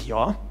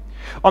eszencia,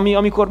 ami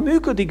amikor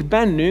működik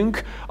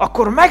bennünk,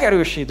 akkor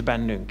megerősít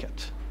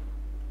bennünket.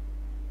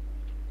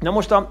 Na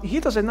most a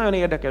hit az egy nagyon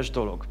érdekes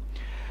dolog,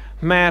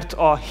 mert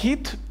a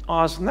hit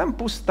az nem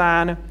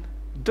pusztán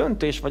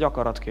döntés vagy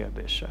akarat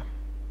kérdése.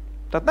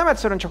 Tehát nem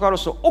egyszerűen csak arról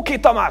szól, oké,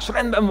 Tamás,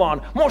 rendben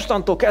van,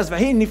 mostantól kezdve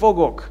hinni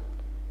fogok.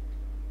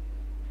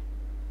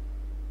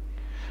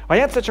 Vagy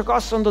egyszer csak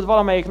azt mondod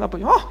valamelyik nap,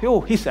 hogy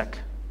jó,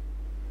 hiszek.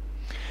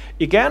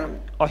 Igen,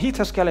 a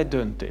hithez kell egy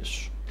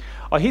döntés.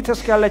 A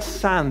hithez kell egy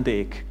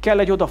szándék, kell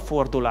egy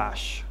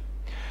odafordulás.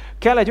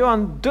 Kell egy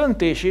olyan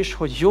döntés is,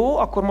 hogy jó,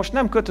 akkor most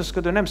nem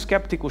kötözködő, nem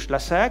szkeptikus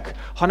leszek,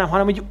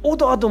 hanem így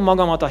odaadom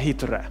magamat a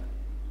hitre.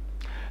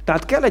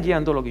 Tehát kell egy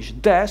ilyen dolog is.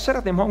 De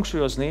szeretném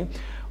hangsúlyozni,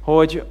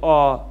 hogy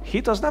a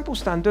hit az nem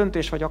pusztán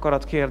döntés vagy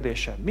akarat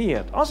kérdése.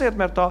 Miért? Azért,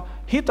 mert a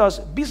hit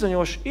az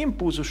bizonyos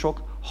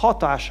impulzusok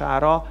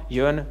hatására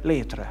jön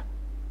létre.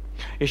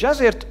 És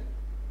ezért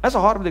ez a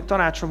harmadik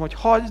tanácsom, hogy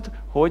hagyd,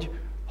 hogy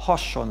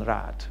hasson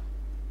rád.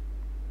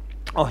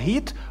 A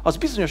hit az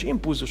bizonyos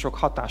impulzusok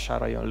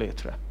hatására jön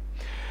létre.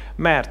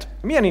 Mert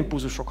milyen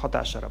impulzusok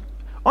hatására?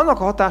 Annak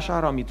a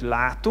hatására, amit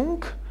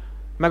látunk,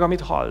 meg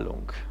amit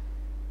hallunk.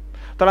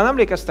 Talán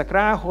emlékeztek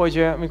rá, hogy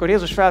amikor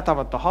Jézus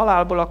feltámadt a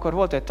halálból, akkor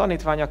volt egy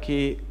tanítvány,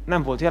 aki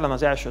nem volt jelen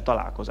az első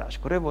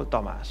találkozáskor. Ő volt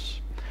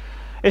Tamás.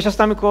 És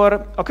aztán,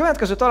 amikor a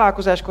következő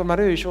találkozáskor már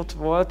ő is ott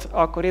volt,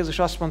 akkor Jézus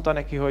azt mondta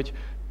neki, hogy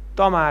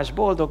Tamás,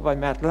 boldog vagy,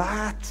 mert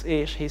látsz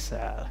és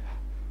hiszel.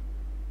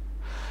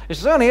 És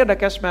ez olyan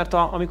érdekes, mert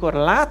amikor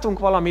látunk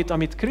valamit,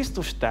 amit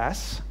Krisztus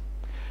tesz,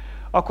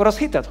 akkor az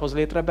hitet hoz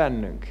létre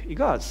bennünk.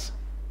 Igaz?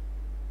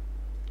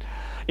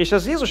 És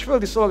ez Jézus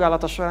földi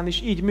szolgálata során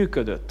is így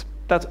működött.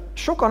 Tehát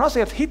sokan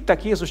azért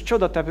hittek Jézus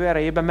csodatevő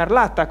erejében, mert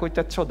látták, hogy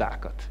tett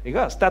csodákat.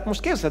 Igaz? Tehát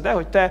most képzeld el,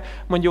 hogy te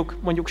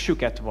mondjuk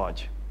süket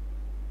vagy.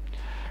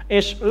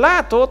 És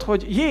látod,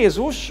 hogy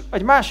Jézus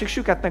egy másik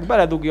süketnek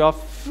beledugja a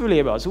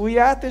fülébe az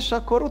ujját, és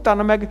akkor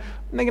utána meg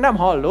nem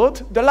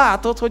hallod, de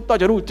látod, hogy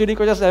nagyon úgy tűnik,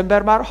 hogy az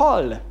ember már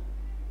hall.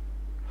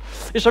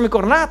 És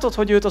amikor látod,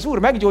 hogy őt az Úr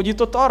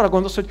meggyógyította, arra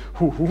gondolsz, hogy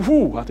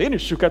hát én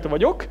is süket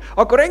vagyok,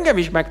 akkor engem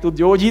is meg tud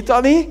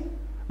gyógyítani,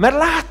 mert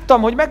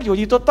láttam, hogy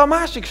meggyógyította a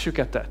másik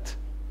süketet.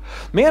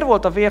 Miért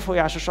volt a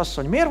vérfolyásos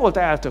asszony? Miért volt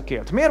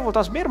eltökélt?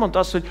 Miért mondta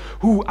azt, hogy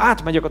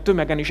átmegyek a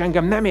tömegen is,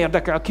 engem nem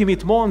érdekel, ki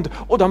mit mond,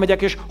 oda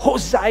megyek és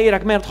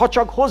hozzáérek, mert ha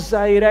csak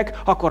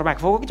hozzáérek, akkor meg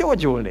fogok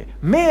gyógyulni.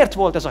 Miért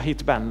volt ez a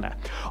hit benne?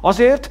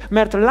 Azért,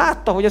 mert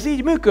látta, hogy ez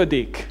így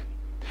működik.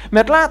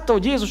 Mert látta,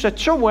 hogy Jézus egy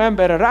csomó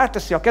emberre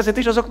ráteszi a kezét,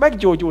 és azok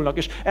meggyógyulnak,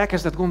 és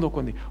elkezdett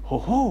gondolkodni,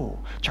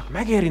 csak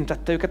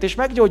megérintette őket, és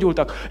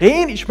meggyógyultak.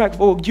 Én is meg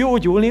fogok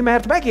gyógyulni,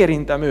 mert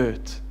megérintem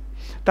őt.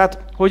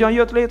 Tehát hogyan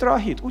jött létre a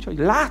hit? Úgyhogy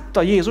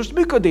látta Jézust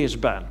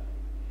működésben.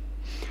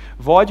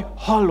 Vagy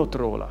hallott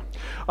róla.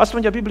 Azt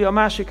mondja a Biblia a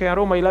másik helyen,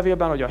 római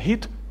levélben, hogy a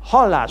hit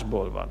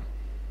hallásból van.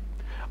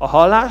 A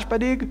hallás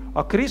pedig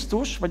a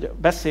Krisztus, vagy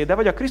beszéde,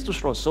 vagy a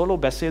Krisztusról szóló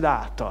beszéd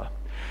által.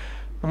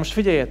 Na most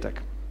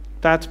figyeljetek.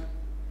 Tehát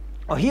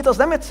a hit az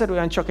nem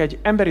egyszerűen csak egy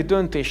emberi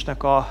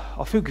döntésnek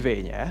a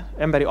függvénye,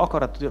 emberi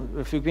akarat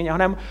függvénye,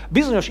 hanem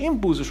bizonyos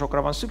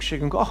impulzusokra van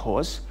szükségünk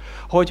ahhoz,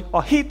 hogy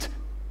a hit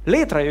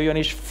létrejöjjön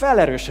és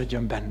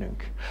felerősödjön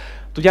bennünk.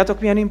 Tudjátok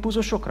milyen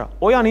impulzusokra?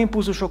 Olyan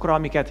impulzusokra,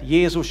 amiket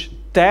Jézus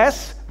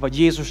tesz, vagy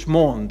Jézus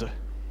mond.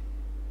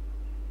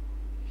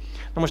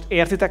 Na most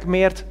értitek,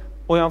 miért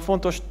olyan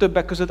fontos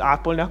többek között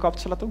ápolni a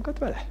kapcsolatunkat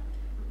vele?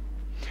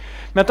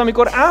 Mert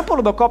amikor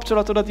ápolod a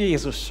kapcsolatodat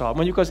Jézussal,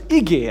 mondjuk az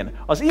igén,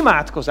 az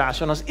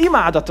imádkozáson, az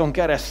imádaton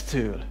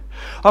keresztül,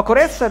 akkor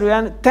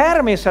egyszerűen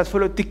természet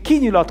fölötti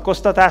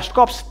kinyilatkoztatást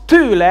kapsz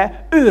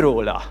tőle,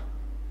 őróla.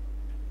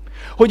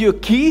 Hogy ő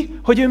ki,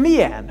 hogy ő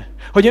milyen,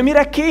 hogy ő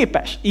mire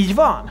képes. Így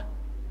van.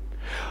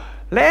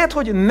 Lehet,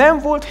 hogy nem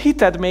volt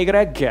hited még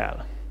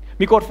reggel,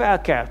 mikor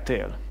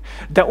felkeltél,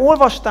 de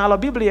olvastál a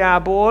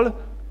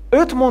Bibliából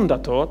 5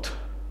 mondatot,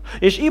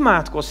 és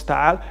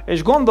imádkoztál,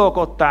 és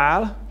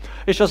gondolkodtál,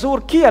 és az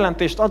Úr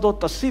kijelentést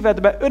adott a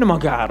szívedbe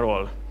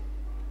önmagáról.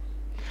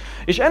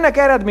 És ennek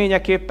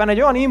eredményeképpen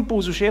egy olyan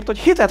impulzusért, hogy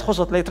hitet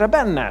hozott létre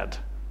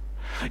benned.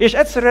 És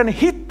egyszerűen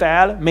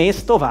hittel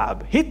mész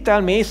tovább.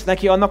 Hittel mész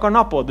neki annak a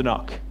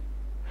napodnak.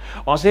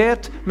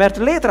 Azért, mert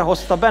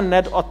létrehozta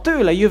benned a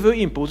tőle jövő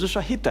impulzus, a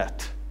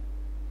hitet.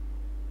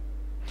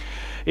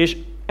 És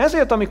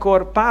ezért,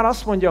 amikor Pál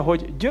azt mondja,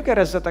 hogy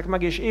gyökerezzetek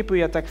meg és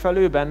épüljetek fel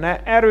ő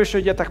benne,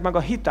 erősödjetek meg a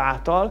hit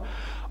által,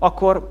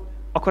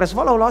 akkor ez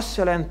valahol azt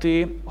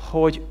jelenti,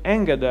 hogy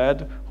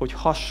engeded, hogy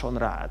hasson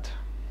rád.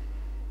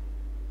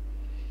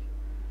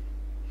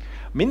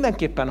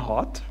 Mindenképpen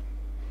hat,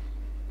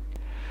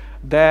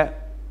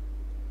 de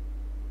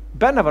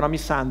benne van a mi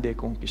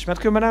szándékunk is, mert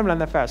különben nem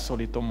lenne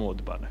felszólító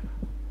módban.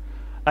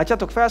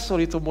 Látjátok,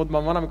 felszólító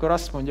módban van, amikor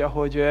azt mondja,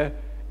 hogy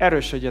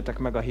erősödjetek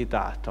meg a hit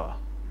által.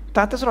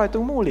 Tehát ez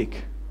rajtunk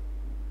múlik.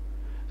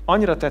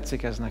 Annyira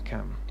tetszik ez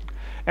nekem.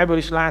 Ebből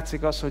is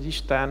látszik az, hogy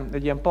Isten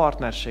egy ilyen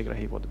partnerségre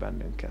hívott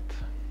bennünket.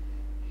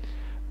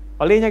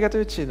 A lényeget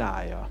ő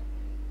csinálja,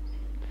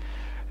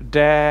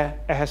 de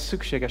ehhez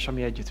szükséges a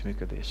mi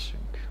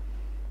együttműködésünk.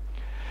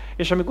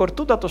 És amikor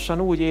tudatosan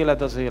úgy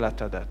éled az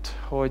életedet,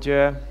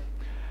 hogy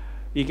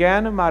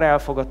igen, már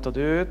elfogadtad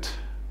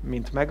őt,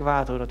 mint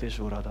megváltódat és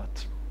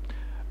uradat.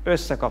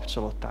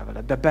 Összekapcsolódtál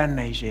vele, de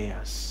benne is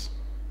élsz.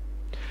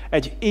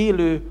 Egy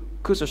élő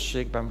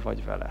közösségben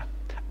vagy vele.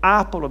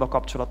 Ápolod a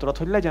kapcsolatodat,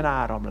 hogy legyen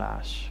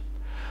áramlás.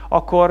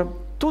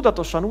 Akkor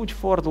tudatosan úgy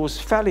fordulsz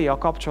felé a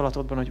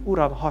kapcsolatodban, hogy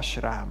Uram, hass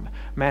rám,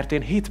 mert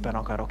én hitben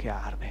akarok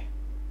járni.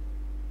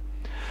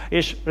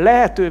 És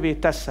lehetővé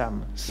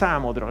teszem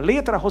számodra,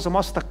 létrehozom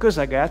azt a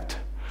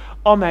közeget,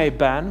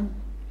 amelyben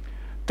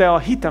te a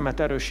hitemet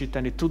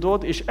erősíteni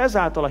tudod, és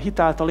ezáltal a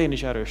hitáltal én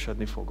is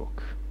erősödni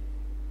fogok.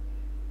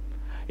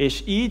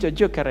 És így a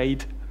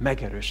gyökereid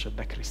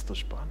megerősödnek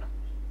Krisztusban.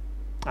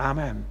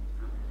 Ámen.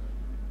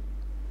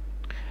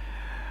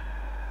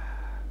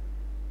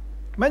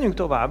 Menjünk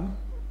tovább.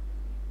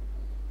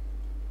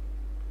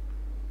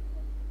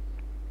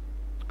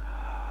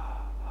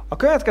 A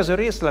következő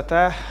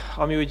részlete,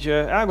 ami úgy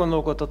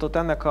elgondolkodtatott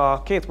ennek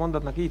a két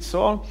mondatnak így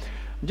szól,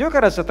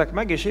 gyökerezzetek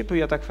meg és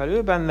épüljetek fel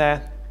ő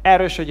benne,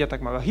 erősödjetek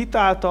meg a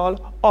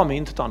hitáltal,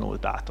 amint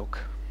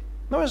tanultátok.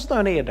 Na, ez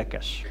nagyon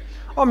érdekes.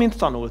 Amint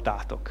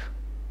tanultátok.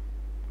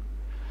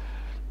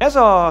 Ez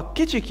a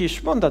kicsi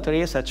kis mondat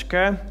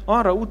részecske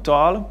arra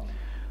utal,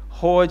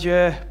 hogy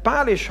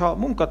Pál és a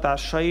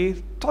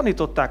munkatársai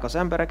tanították az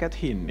embereket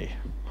hinni.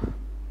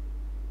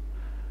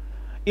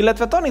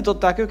 Illetve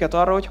tanították őket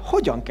arra, hogy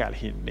hogyan kell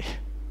hinni.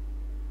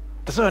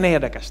 Ez olyan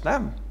érdekes,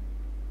 nem?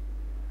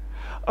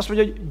 Azt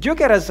mondja, hogy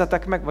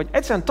gyökerezzetek meg, vagy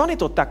egyszerűen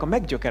tanították a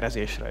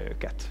meggyökerezésre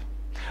őket.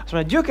 Azt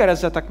mondja,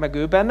 gyökerezzetek meg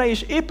ő benne,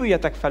 és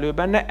épüljetek fel ő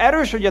benne,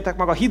 erősödjetek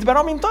meg a hitben,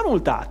 amint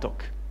tanultátok.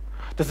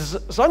 Tehát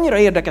ez annyira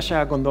érdekes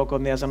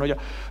elgondolkodni ezen, hogy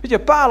ugye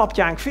Pál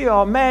apjánk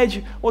fia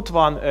megy, ott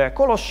van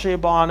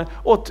Kolosséban,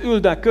 ott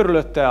ülnek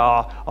körülötte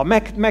a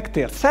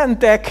megtért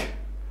szentek,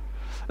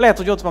 lehet,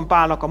 hogy ott van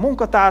Pálnak a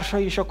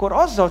munkatársai, és akkor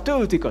azzal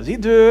töltik az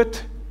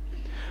időt,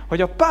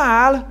 hogy a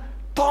Pál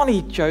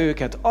tanítja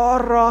őket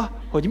arra,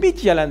 hogy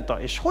mit jelent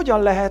és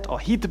hogyan lehet a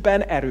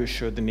hitben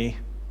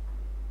erősödni.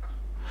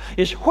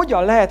 És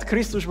hogyan lehet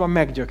Krisztusban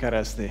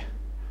meggyökerezni.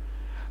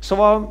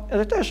 Szóval ez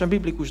egy teljesen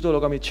biblikus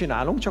dolog, amit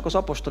csinálunk, csak az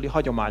apostoli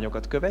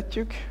hagyományokat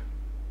követjük.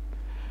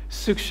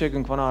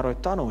 Szükségünk van arra, hogy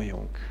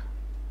tanuljunk.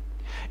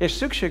 És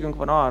szükségünk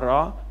van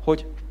arra,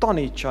 hogy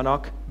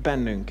tanítsanak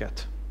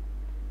bennünket.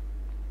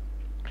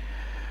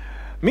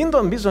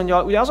 Minden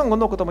bizonnyal, ugye azon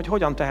gondolkodtam, hogy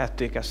hogyan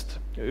tehették ezt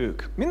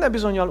ők. Minden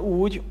bizonnyal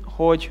úgy,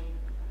 hogy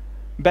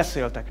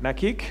beszéltek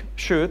nekik,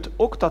 sőt,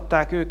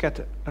 oktatták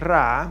őket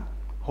rá,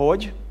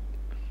 hogy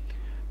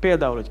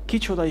például, hogy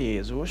kicsoda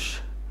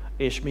Jézus,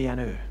 és milyen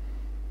ő.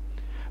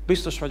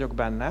 Biztos vagyok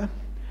benne,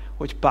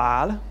 hogy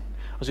Pál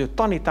az ő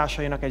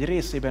tanításainak egy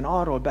részében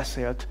arról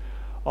beszélt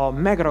a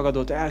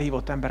megragadott,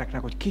 elhívott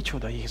embereknek, hogy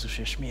kicsoda Jézus,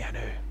 és milyen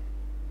ő.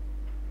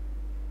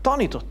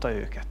 Tanította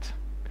őket.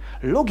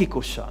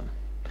 Logikusan,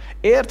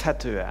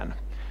 érthetően,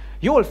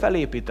 jól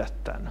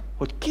felépítetten,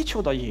 hogy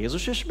kicsoda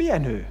Jézus, és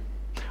milyen ő.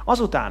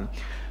 Azután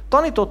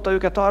tanította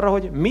őket arra,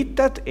 hogy mit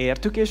tett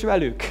értük és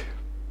velük.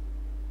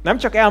 Nem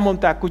csak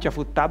elmondták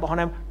kutyafuttába,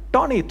 hanem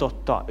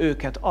tanította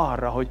őket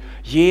arra, hogy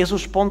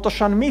Jézus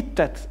pontosan mit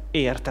tett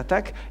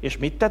értetek, és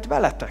mit tett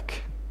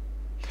veletek.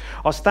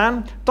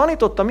 Aztán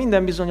tanította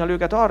minden bizonnyal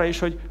őket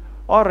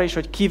arra is,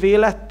 hogy kivé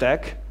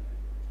lettek,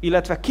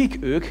 illetve kik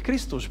ők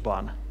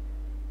Krisztusban.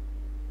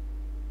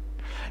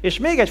 És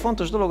még egy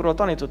fontos dologról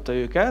tanította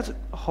őket,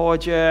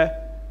 hogy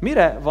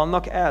mire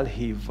vannak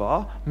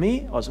elhívva,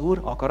 mi az Úr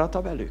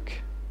akarata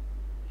velük.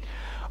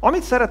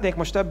 Amit szeretnék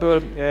most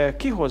ebből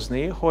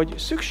kihozni, hogy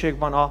szükség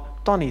van a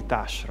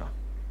tanításra.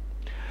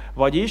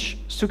 Vagyis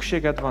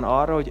szükséged van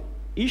arra, hogy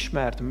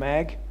ismerd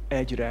meg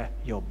egyre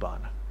jobban.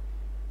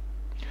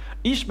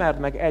 Ismerd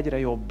meg egyre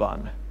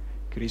jobban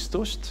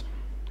Krisztust,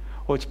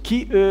 hogy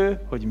ki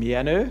ő, hogy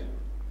milyen ő.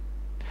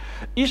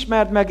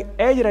 Ismerd meg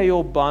egyre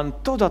jobban,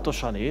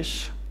 tudatosan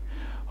is,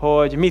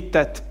 hogy mit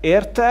tett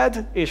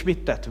érted, és mit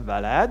tett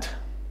veled.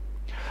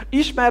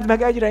 Ismerd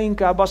meg egyre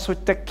inkább azt, hogy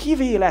te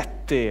kivé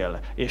lettél,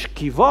 és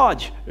ki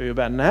vagy ő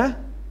benne.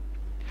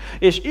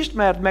 És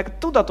ismerd meg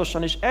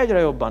tudatosan is egyre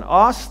jobban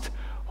azt,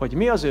 hogy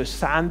mi az ő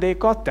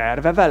szándéka,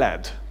 terve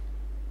veled.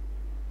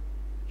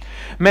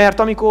 Mert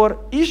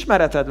amikor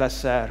ismereted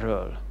lesz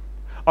erről,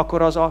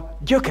 akkor az a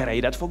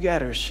gyökereidet fogja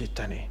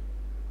erősíteni.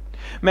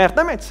 Mert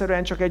nem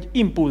egyszerűen csak egy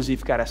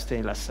impulzív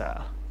keresztény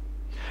leszel.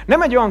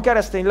 Nem egy olyan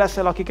keresztény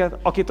leszel,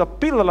 akit a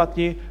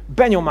pillanatnyi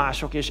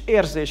benyomások és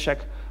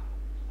érzések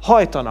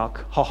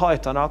hajtanak, ha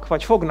hajtanak,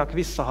 vagy fognak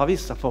vissza, ha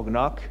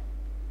visszafognak.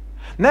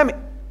 Nem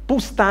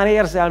pusztán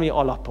érzelmi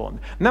alapon.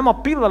 Nem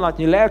a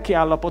pillanatnyi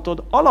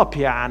lelkiállapotod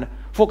alapján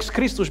fogsz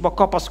Krisztusba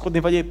kapaszkodni,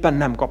 vagy éppen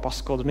nem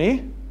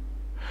kapaszkodni,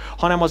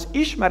 hanem az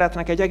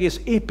ismeretnek egy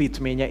egész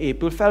építménye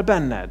épül fel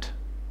benned.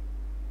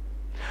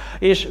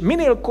 És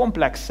minél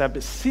komplexebb,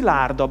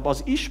 szilárdabb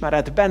az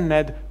ismeret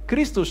benned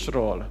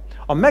Krisztusról,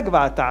 a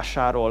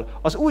megváltásáról,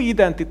 az új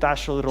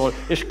identitásodról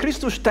és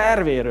Krisztus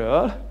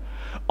tervéről,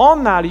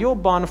 annál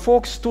jobban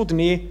fogsz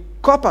tudni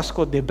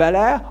kapaszkodni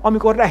bele,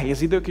 amikor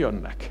nehéz idők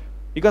jönnek.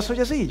 Igaz, hogy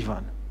ez így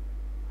van?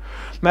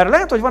 Mert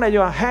lehet, hogy van egy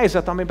olyan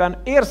helyzet, amiben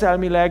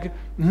érzelmileg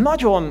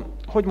nagyon,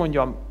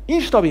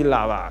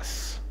 instabilá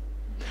válsz.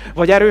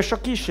 Vagy erős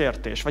a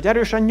kísértés, vagy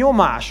erős a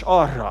nyomás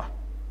arra,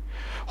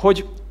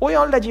 hogy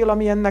olyan legyél,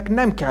 amilyennek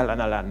nem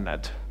kellene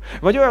lenned.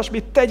 Vagy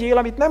olyasmit tegyél,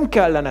 amit nem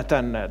kellene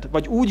tenned.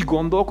 Vagy úgy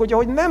gondolkodj,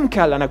 ahogy nem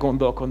kellene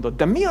gondolkodnod.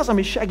 De mi az,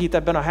 ami segít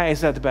ebben a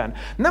helyzetben?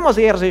 Nem az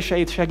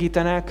érzéseid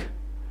segítenek,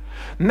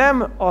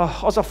 nem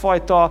az a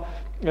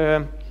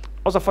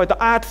fajta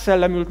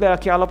átszellemült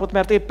lelkiállapot,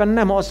 mert éppen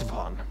nem az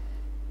van.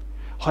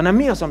 Hanem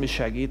mi az, ami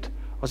segít?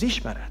 Az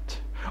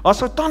ismeret. Az,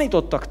 hogy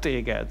tanítottak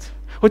téged,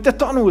 hogy te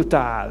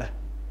tanultál,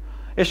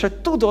 és hogy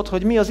tudod,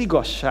 hogy mi az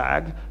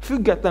igazság,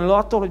 függetlenül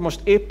attól, hogy most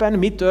éppen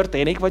mi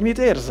történik, vagy mit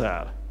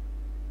érzel.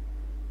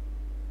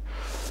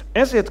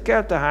 Ezért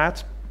kell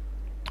tehát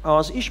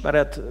az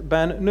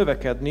ismeretben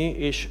növekedni,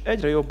 és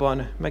egyre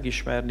jobban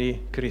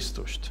megismerni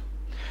Krisztust.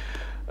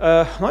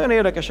 Nagyon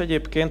érdekes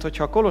egyébként,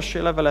 hogyha a Kolossé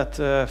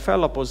levelet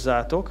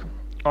fellapozzátok,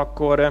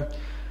 akkor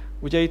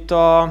ugye itt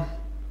a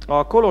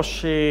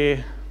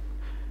Kolossé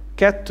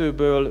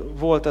 2-ből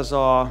volt ez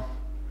a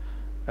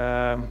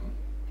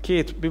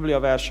két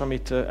bibliavers,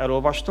 amit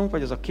elolvastunk,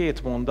 vagy ez a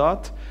két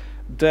mondat,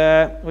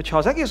 de hogyha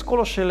az egész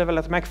Kolossé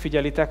levelet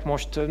megfigyelitek,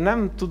 most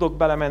nem tudok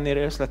belemenni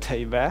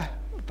részleteibe,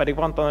 pedig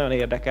van nagyon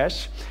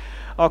érdekes,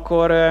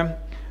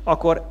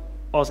 akkor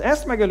az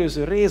ezt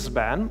megelőző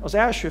részben, az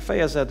első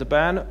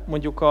fejezetben,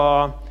 mondjuk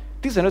a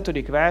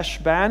 15.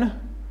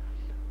 versben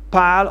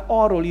Pál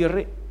arról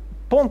ír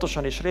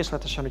pontosan és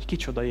részletesen, hogy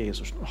kicsoda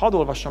Jézus. Hadd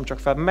olvassam csak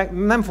fel,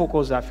 nem fog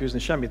hozzáfűzni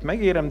semmit,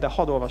 megérem, de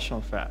hadd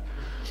olvassam fel.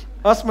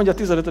 Azt mondja a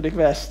 15.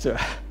 verstől.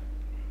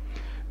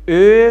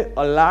 Ő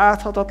a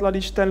láthatatlan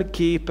Isten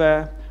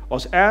képe,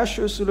 az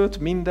elsőszülött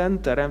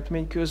minden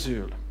teremtmény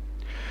közül.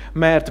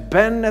 Mert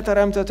benne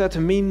teremtetett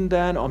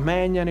minden a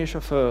mennyen és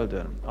a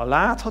földön, a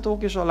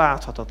láthatók és a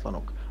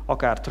láthatatlanok,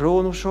 akár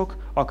trónusok,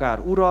 akár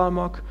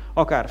uralmak,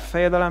 akár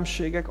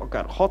fejedelemségek,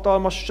 akár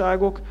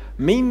hatalmasságok,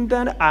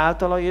 minden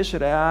általa és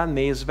reá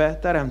nézve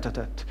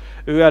teremtetett.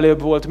 Ő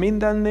előbb volt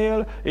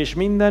mindennél, és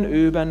minden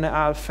ő benne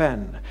áll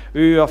fenn.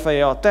 Ő a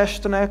feje a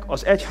testnek,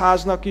 az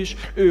egyháznak is,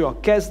 ő a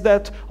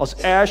kezdet,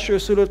 az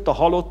elsőszülött a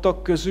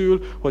halottak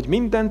közül, hogy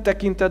minden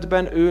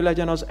tekintetben ő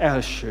legyen az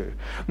első.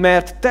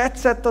 Mert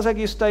tetszett az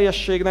egész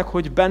teljességnek,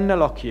 hogy benne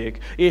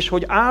lakjék, és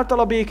hogy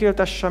általa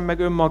békéltessen meg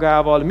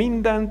önmagával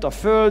mindent a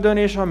földön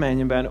és a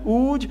mennyben,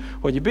 úgy,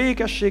 hogy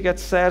békességet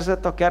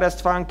szerzett a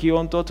keresztfán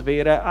kiontott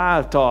vére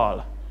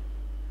által.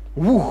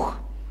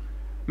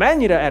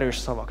 Mennyire erős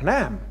szavak,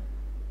 nem?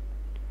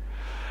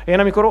 Én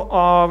amikor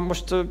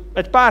most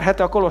egy pár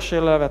hete a Kolossé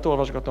levelet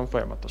olvasgatom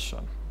folyamatosan.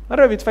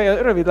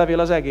 Rövid levél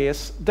az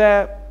egész,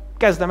 de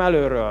kezdem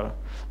előről.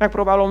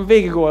 Megpróbálom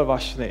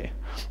végigolvasni.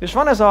 És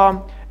van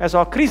ez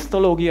a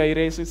krisztológiai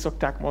rész, úgy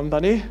szokták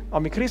mondani,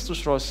 ami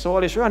Krisztusról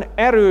szól, és olyan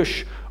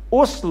erős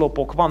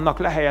oszlopok vannak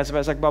lehelyezve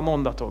ezekbe a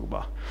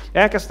mondatokba.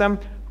 Elkezdtem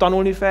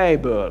tanulni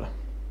fejből.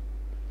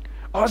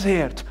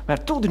 Azért,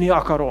 mert tudni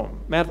akarom.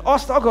 Mert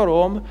azt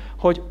akarom,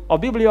 hogy a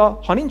Biblia,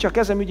 ha nincs a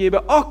kezem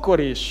ügyébe, akkor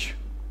is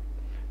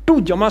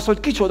tudjam azt, hogy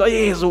kicsoda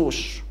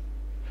Jézus.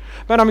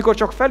 Mert amikor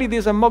csak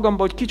felidézem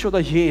magamba, hogy kicsoda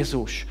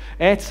Jézus,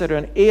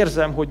 egyszerűen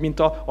érzem, hogy mint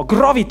a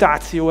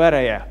gravitáció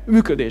ereje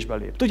működésbe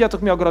lép.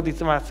 Tudjátok, mi a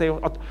gravitáció?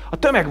 A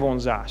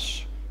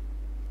tömegvonzás.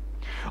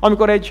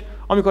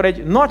 Amikor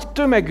egy nagy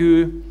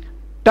tömegű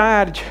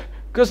tárgy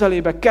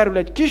közelébe kerül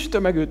egy kis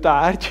tömegű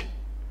tárgy,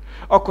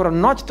 akkor a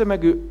nagy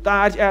tömegű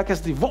tárgy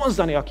elkezdi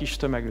vonzani a kis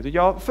tömegűt.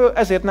 Ugye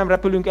ezért nem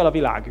repülünk el a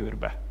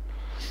világűrbe.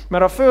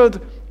 Mert a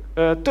Föld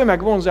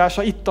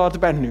tömegvonzása itt tart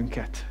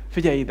bennünket.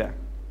 Figyelj ide!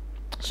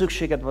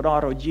 Szükséged van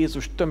arra, hogy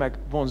Jézus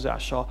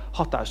tömegvonzása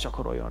hatást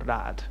gyakoroljon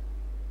rád.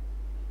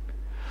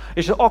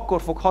 És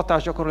akkor fog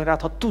hatást gyakorolni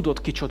rád, ha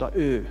tudod, kicsoda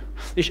ő.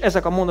 És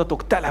ezek a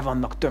mondatok tele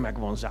vannak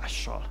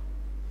tömegvonzással.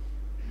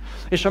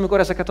 És amikor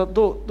ezeket a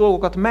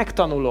dolgokat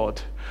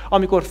megtanulod,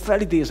 amikor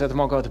felidézed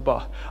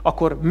magadba,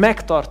 akkor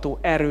megtartó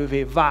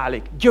erővé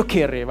válik,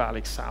 gyökérré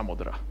válik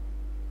számodra.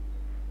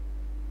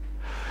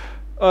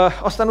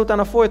 Aztán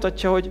utána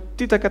folytatja, hogy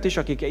titeket is,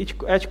 akik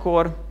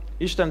egykor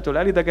Istentől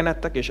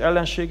elidegenedtek és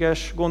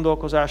ellenséges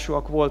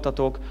gondolkozásúak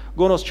voltatok,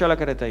 gonosz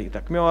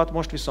cselekedeteitek miatt,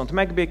 most viszont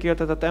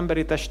megbékéltetett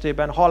emberi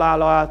testében,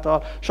 halála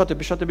által,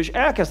 stb. És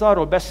elkezd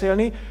arról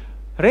beszélni,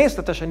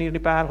 részletesen írni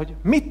Pál, hogy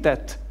mit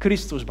tett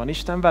Krisztusban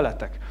Isten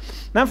veletek.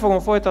 Nem fogom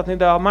folytatni,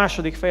 de a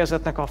második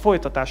fejezetnek a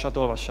folytatását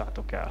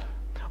olvassátok el.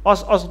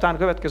 Azután a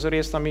következő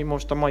részt, ami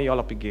most a mai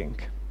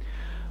alapigénk.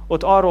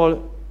 Ott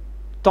arról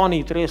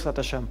tanít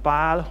részletesen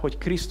Pál, hogy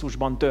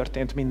Krisztusban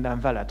történt minden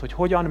veled, hogy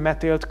hogyan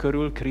metélt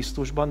körül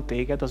Krisztusban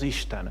téged az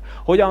Isten,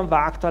 hogyan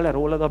vágta le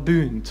rólad a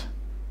bűnt,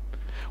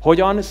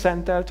 hogyan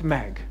szentelt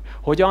meg,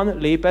 hogyan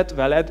lépett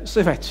veled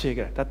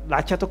szövetségre. Tehát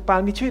látjátok,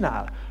 Pál mit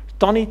csinál?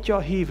 Tanítja a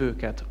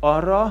hívőket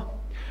arra,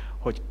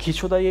 hogy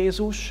kicsoda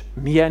Jézus,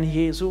 milyen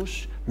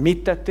Jézus,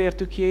 mit tett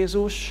értük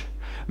Jézus,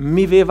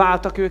 mivé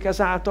váltak ők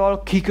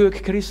ezáltal, kik ők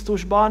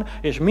Krisztusban,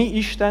 és mi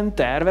Isten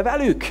terve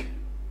velük.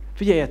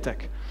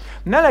 Figyeljetek!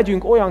 Ne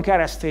legyünk olyan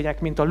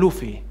keresztények, mint a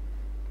lufi.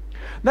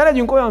 Ne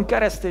legyünk olyan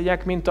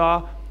keresztények, mint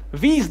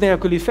víz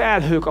nélküli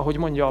felhők, ahogy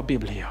mondja a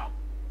Biblia.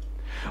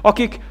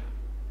 Akik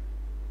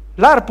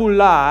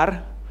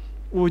lárpullár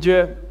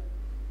úgy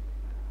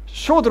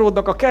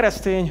sodródnak a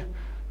keresztény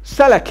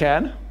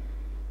szeleken,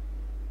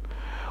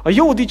 a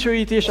jó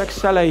dicsőítések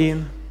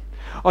szelein,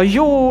 a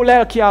jó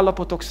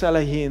lelkiállapotok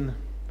szelein,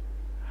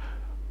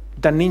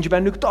 de nincs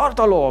bennük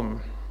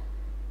tartalom.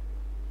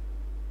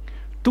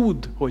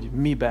 Tudd, hogy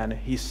miben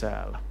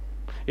hiszel,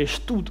 és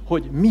tudd,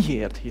 hogy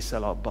miért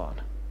hiszel abban.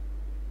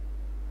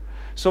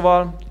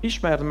 Szóval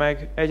ismerd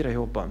meg egyre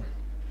jobban.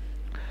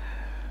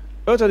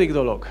 5.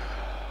 dolog.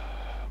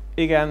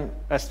 Igen,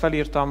 ezt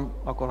felírtam,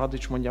 akkor hadd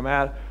is mondjam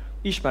el,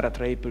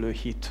 ismeretre épülő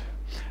hit.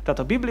 Tehát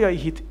a bibliai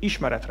hit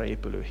ismeretre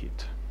épülő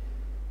hit.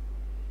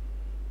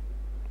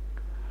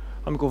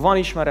 Amikor van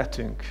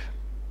ismeretünk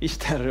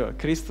Istenről,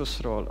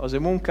 Krisztusról, az ő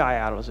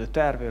munkájáról, az ő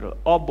tervéről,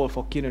 abból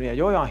fog kinőni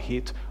egy olyan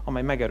hit,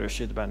 amely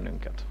megerősít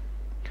bennünket.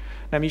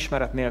 Nem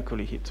ismeret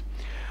nélküli hit.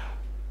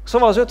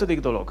 Szóval az 5.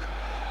 dolog.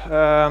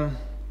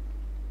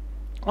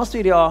 Azt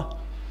írja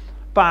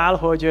Pál,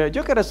 hogy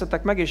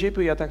gyökerezzetek meg és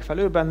épüljetek fel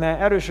ő benne,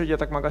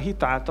 erősödjetek meg a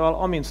hit által,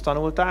 amint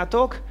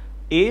tanultátok,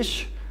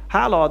 és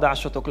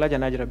hálaadásotok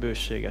legyen egyre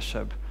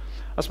bőségesebb.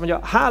 Azt mondja,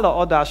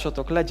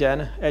 hálaadásotok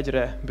legyen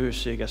egyre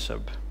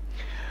bőségesebb.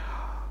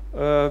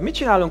 Mit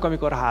csinálunk,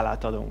 amikor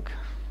hálát adunk?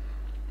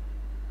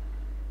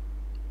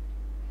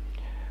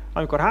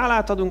 Amikor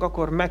hálát adunk,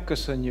 akkor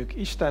megköszönjük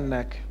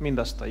Istennek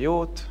mindazt a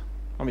jót,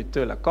 amit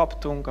tőle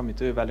kaptunk,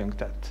 amit ő velünk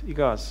tett.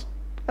 Igaz?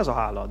 Ez a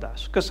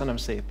hálaadás. Köszönöm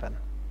szépen.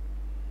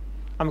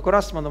 Amikor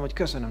azt mondom, hogy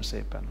köszönöm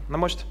szépen. Na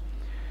most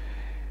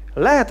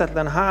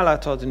lehetetlen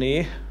hálát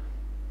adni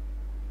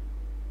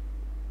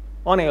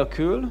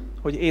anélkül,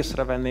 hogy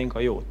észrevennénk a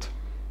jót.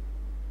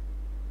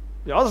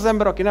 Az az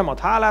ember, aki nem ad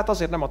hálát,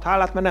 azért nem ad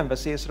hálát, mert nem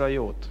vesz észre a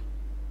jót.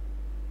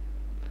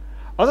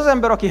 Az az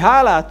ember, aki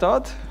hálát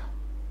ad,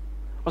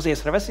 az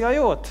észreveszi a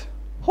jót.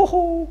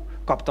 Ho-ho,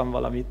 kaptam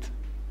valamit.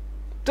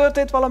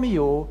 Történt valami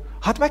jó,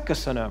 hát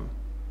megköszönöm.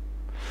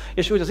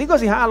 És úgy az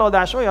igazi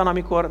hálaadás olyan,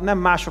 amikor nem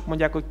mások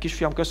mondják, hogy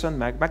kisfiam, köszönd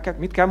meg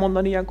mit kell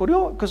mondani ilyenkor?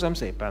 Jó, köszönöm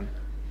szépen.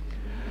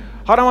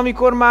 Hanem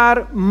amikor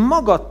már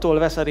magadtól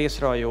veszed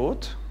észre a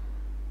jót,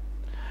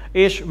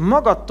 és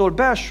magadtól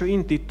belső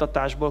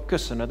indítatásból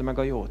köszönöd meg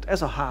a jót.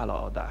 Ez a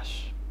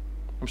hálaadás.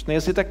 Most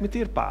nézzétek, mit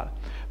ír Pál.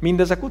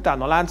 Mindezek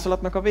után a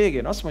láncolatnak a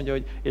végén azt mondja,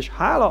 hogy és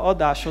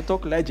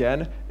hálaadásotok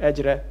legyen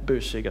egyre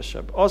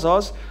bőségesebb.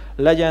 Azaz,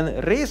 legyen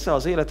része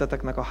az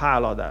életeteknek a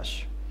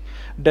hálaadás.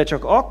 De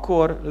csak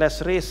akkor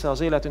lesz része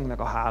az életünknek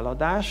a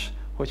hálaadás,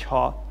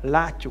 hogyha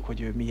látjuk,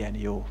 hogy ő milyen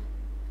jó.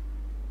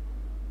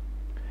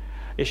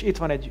 És itt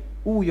van egy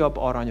újabb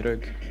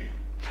aranyrög.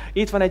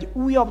 Itt van egy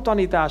újabb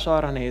tanítás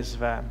arra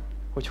nézve,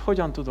 hogy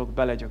hogyan tudok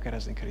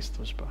belegyökerezni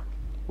Krisztusba.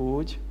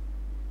 Úgy,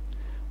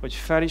 hogy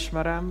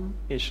felismerem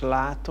és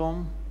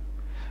látom,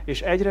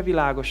 és egyre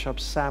világosabb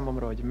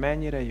számomra, hogy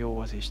mennyire jó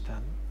az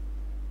Isten.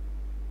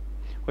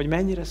 Hogy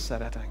mennyire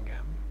szeret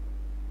engem.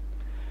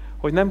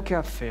 Hogy nem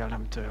kell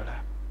félnem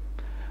tőle.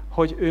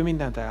 Hogy ő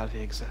mindent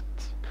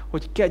elvégzett.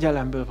 Hogy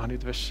kegyelemből van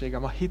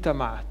üdvösségem a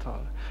hitem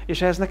által.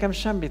 És ehhez nekem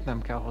semmit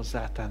nem kell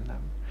hozzátennem.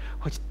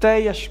 Hogy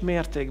teljes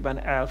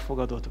mértékben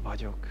elfogadott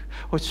vagyok.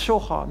 Hogy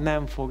soha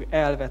nem fog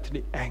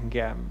elvetni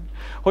engem.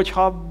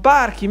 Hogyha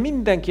bárki,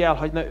 mindenki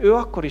elhagyna, ő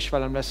akkor is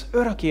velem lesz.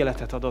 Örök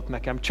életet adott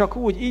nekem. Csak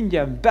úgy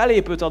ingyen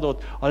belépőt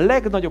adott a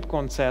legnagyobb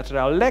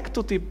koncertre, a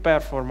legtutibb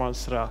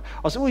performance-ra,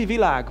 az új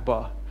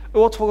világba.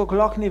 Ott fogok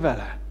lakni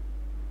vele.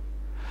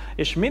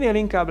 És minél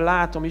inkább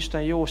látom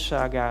Isten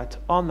jóságát,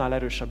 annál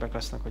erősebbek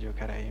lesznek a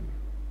gyökereim.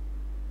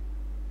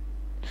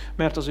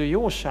 Mert az ő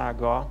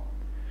jósága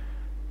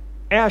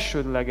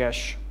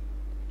elsődleges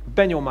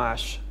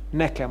benyomás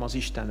nekem az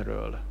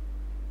Istenről.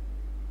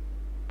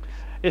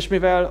 És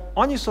mivel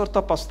annyiszor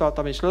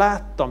tapasztaltam, és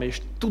láttam,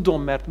 és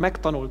tudom, mert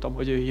megtanultam,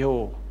 hogy ő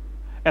jó,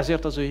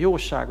 ezért az ő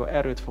jósága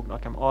erőt fog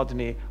nekem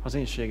adni az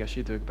énséges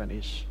időkben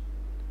is.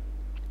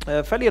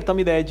 Felírtam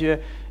ide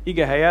egy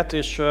igehelyet,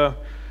 és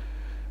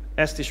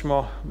ezt is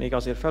ma még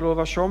azért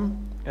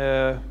felolvasom.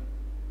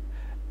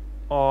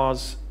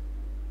 Az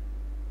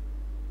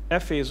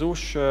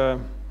Efézus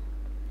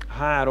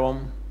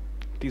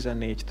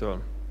 3:14-től.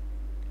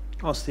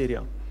 Azt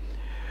írja.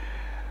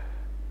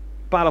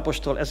 Pál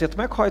apostol, ezért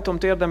meghajtom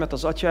térdemet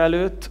az Atya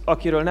előtt,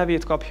 akiről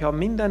nevét kapja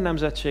minden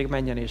nemzetség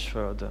mennyen és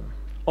földön.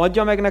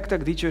 Adja meg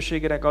nektek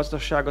dicsőségére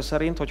gazdasága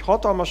szerint, hogy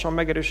hatalmasan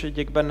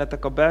megerősödjék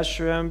bennetek a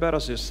belső ember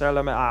az ő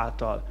szelleme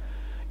által.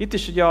 Itt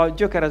is ugye a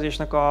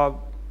gyökerezésnek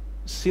a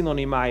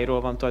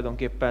szinonimáiról van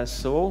tulajdonképpen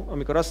szó,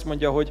 amikor azt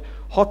mondja, hogy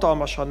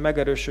hatalmasan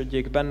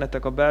megerősödjék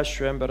bennetek a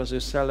belső ember az ő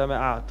szelleme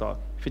által.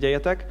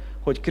 Figyeljetek,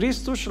 hogy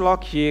Krisztus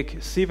lakjék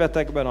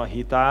szívetekben a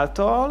hit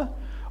által,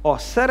 a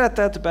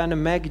szeretetben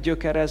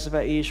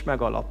meggyökerezve és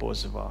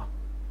megalapozva.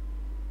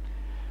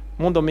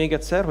 Mondom még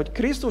egyszer, hogy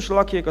Krisztus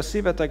lakjék a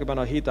szívetekben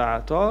a hit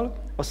által,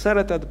 a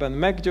szeretetben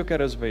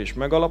meggyökerezve és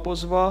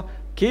megalapozva,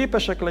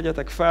 képesek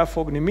legyetek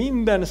felfogni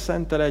minden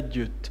szenttel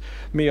együtt,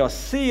 mi a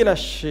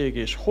szélesség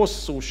és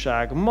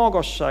hosszúság,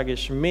 magasság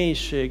és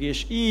mélység,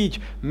 és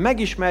így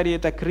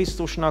megismerjétek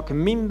Krisztusnak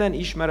minden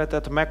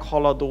ismeretet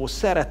meghaladó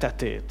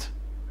szeretetét,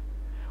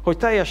 hogy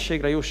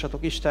teljességre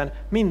jussatok Isten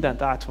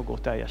mindent átfogó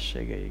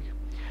teljességéig.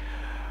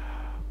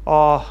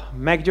 A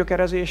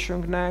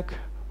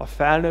meggyökerezésünknek, a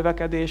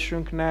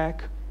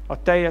felnövekedésünknek,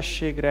 a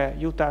teljességre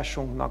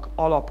jutásunknak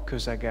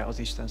alapközege az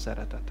Isten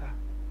szeretete.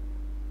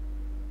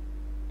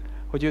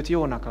 Hogy őt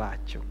jónak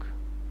látjuk.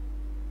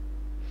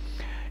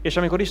 És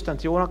amikor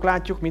Istent jónak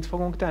látjuk, mit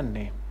fogunk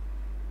tenni?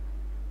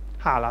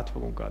 Hálát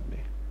fogunk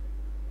adni.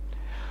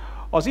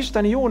 Az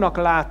Isten jónak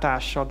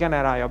látása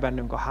generálja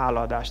bennünk a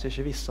hálaadást, és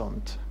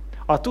viszont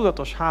a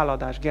tudatos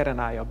hálaadás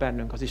generálja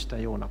bennünk az Isten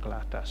jónak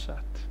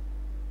látását.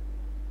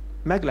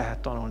 Meg lehet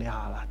tanulni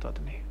hálát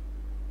adni.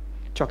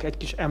 Csak egy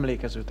kis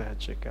emlékező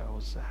tehetség kell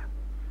hozzá.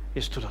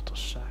 És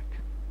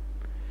tudatosság.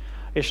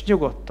 És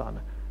nyugodtan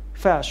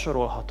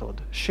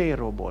felsorolhatod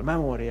sérróból,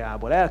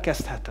 memóriából,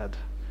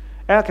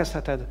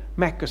 elkezdheted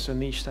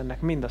megköszönni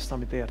Istennek mindazt,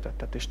 amit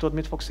értetted. És tudod,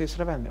 mit fogsz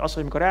észrevenni? Az,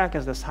 hogy amikor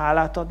elkezdesz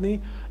hálát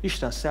adni,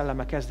 Isten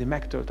szelleme kezdi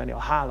megtölteni a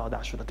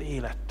hálaadásodat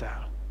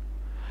élettel.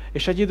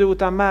 És egy idő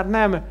után már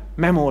nem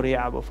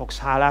memóriából fogsz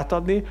hálát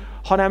adni,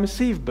 hanem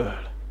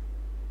szívből.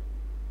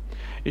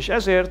 És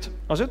ezért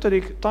az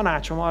 5.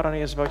 tanácsom arra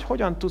nézve, hogy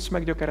hogyan tudsz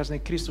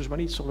meggyökerezni Krisztusban,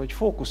 így szól, hogy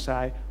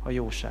fókuszálj a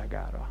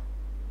jóságára.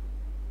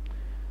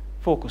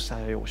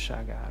 Fókuszálj a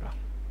jóságára.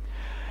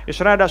 És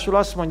ráadásul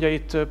azt mondja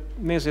itt,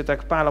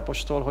 nézzétek Pál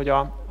apostol, hogy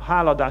a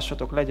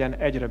háladásatok legyen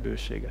egyre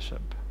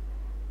bőségesebb.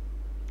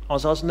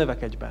 Azaz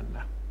növekedj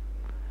benne.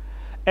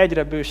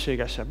 Egyre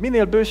bőségesebb.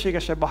 Minél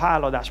bőségesebb a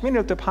háladás,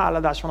 minél több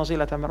háladás van az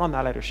életemben,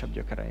 annál erősebb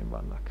gyökereim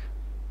vannak.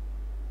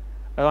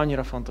 Ez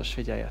annyira fontos,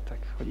 figyeljetek,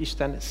 hogy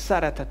Isten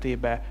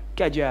szeretetébe,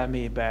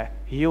 kegyelmébe,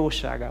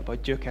 jóságába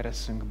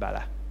gyökerezzünk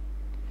bele.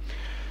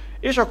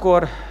 És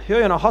akkor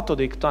jöjjön a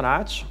 6.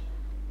 tanács.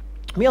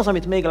 Mi az,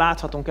 amit még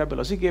láthatunk ebből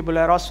az igéből?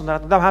 Erre azt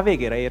mondanátok, de már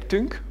végére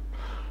értünk.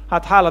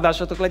 Hát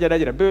háladásatok legyen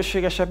egyre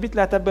bőségesebb, mit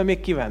lehet ebből még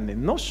kivenni?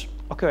 Nos,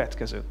 a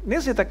következő.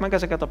 Nézzétek meg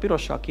ezeket a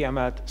pirossal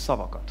kiemelt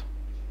szavakat.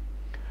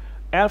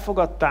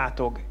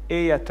 Elfogadtátok,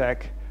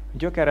 éljetek,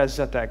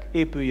 gyökerezzetek,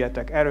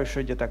 épüljetek,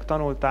 erősödjetek,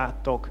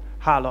 tanultátok,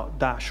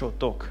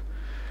 háladásotok.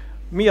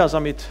 Mi az,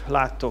 amit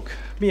láttok?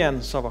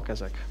 Milyen szavak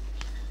ezek?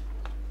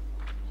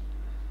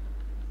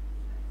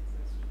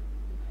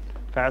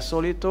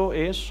 Felszólító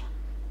és...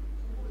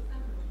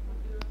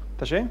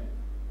 Tessék?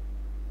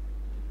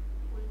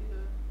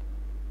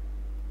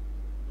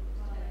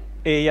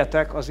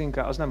 Éljetek, az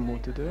inkább, az nem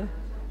múlt idő.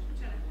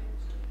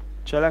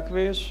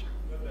 Cselekvés.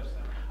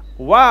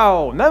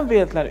 Wow, nem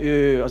véletlen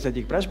ő az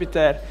egyik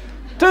presbiter.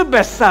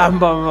 Többes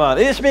számban van,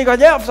 és még a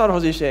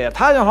nyelvtanhoz is ért.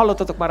 Hányan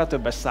hallottatok már a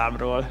többes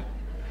számról?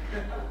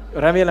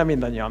 Remélem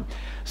mindannyian.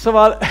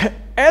 Szóval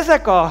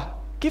ezek a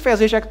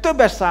kifejezések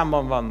többes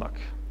számban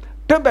vannak.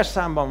 Többes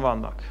számban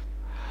vannak.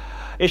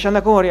 És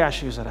ennek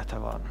óriási üzenete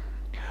van.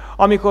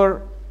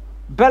 Amikor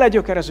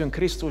belegyökerezünk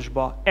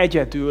Krisztusba,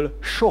 egyedül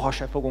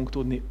sohasem fogunk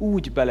tudni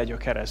úgy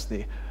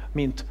belegyökerezni,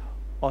 mint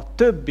a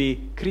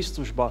többi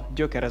Krisztusba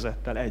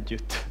gyökerezettel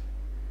együtt.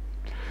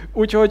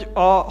 Úgyhogy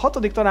a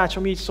 6.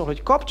 tanácsom így szól,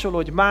 hogy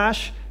kapcsolódj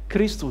más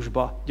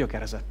Krisztusba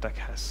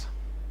gyökerezettekhez.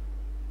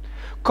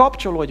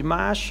 Kapcsolódj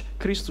más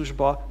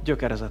Krisztusba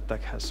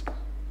gyökerezettekhez.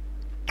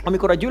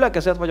 Amikor a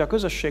gyülekezet vagy a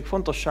közösség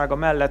fontossága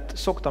mellett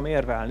szoktam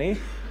érvelni,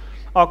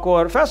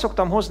 akkor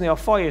felszoktam hozni a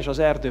fa és az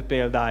erdő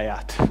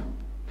példáját.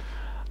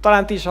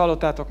 Talán ti is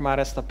hallottátok már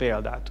ezt a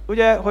példát.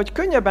 Ugye, hogy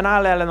könnyebben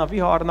áll ellen a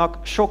viharnak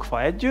sok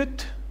fa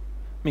együtt,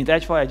 mint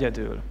egy fa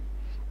egyedül.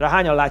 De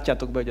hányan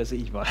látjátok be, hogy ez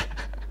így van?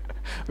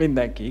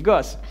 Mindenki,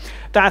 igaz?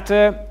 Tehát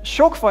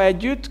sok fa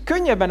együtt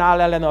könnyebben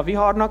áll ellen a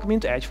viharnak,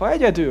 mint egy fa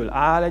egyedül.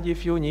 Áll egy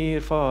ifjú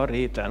nyírfa a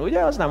réten. Ugye,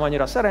 az nem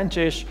annyira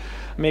szerencsés,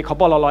 még ha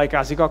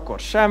balalajkázik, akkor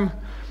sem.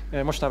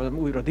 Mostanában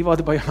újra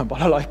divatba jön a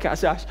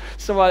balalajkázás.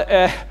 Szóval,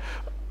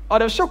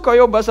 hanem sokkal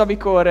jobb az,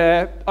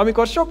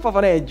 amikor sok fa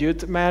van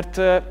együtt,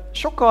 mert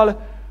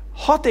sokkal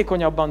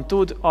hatékonyabban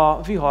tud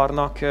a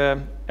viharnak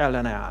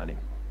ellenállni.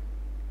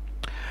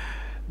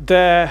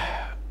 De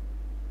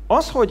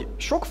az, hogy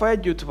sok fa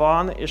együtt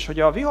van, és hogy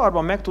a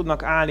viharban meg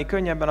tudnak állni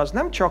könnyebben, az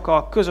nem csak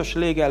a közös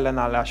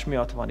légellenállás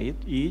miatt van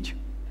így,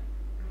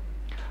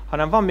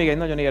 hanem van még egy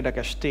nagyon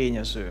érdekes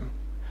tényező.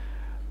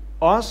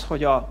 Az,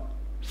 hogy a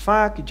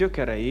fák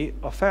gyökerei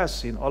a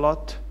felszín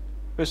alatt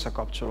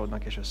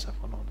összekapcsolódnak és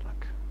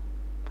összefonódnak.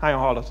 Hányan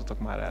hallottatok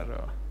már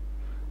erről?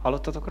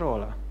 Hallottatok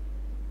róla?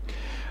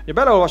 Ugye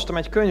beleolvastam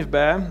egy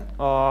könyvbe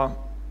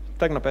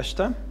tegnap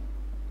este.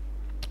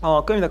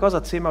 A könyvnek az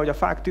a címe, hogy a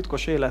fák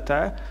titkos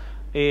élete,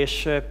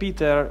 és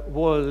Peter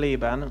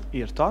Wolleben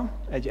írta,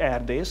 egy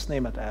erdész,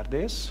 német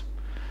erdész.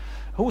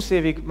 20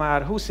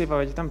 éve,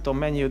 vagy nem tudom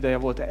mennyi ideje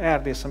volt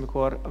erdész,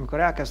 amikor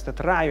elkezdett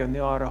rájönni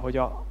arra,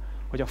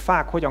 hogy a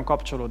fák hogyan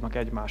kapcsolódnak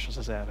egymáshoz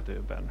az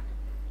erdőben.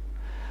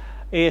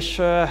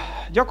 És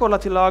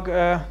gyakorlatilag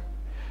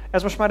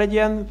Ez most már egy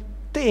ilyen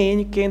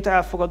tényként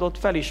elfogadott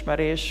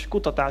felismerés,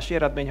 kutatási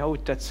eredmény, ha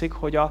úgy tetszik,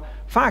 hogy a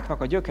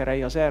fáknak a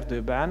gyökerei az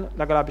erdőben,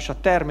 legalábbis a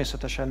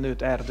természetesen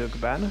nőtt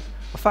erdőkben,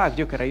 a fák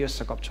gyökerei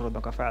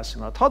összekapcsolódnak a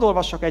felszín alatt. Hadd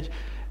olvassak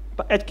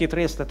egy-két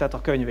részletet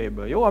a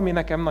könyvéből, jó? Ami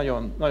nekem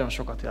nagyon, nagyon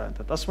sokat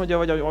jelentett. Azt mondja,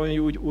 hogy ami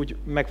úgy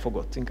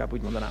megfogott, inkább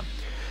úgy mondanám.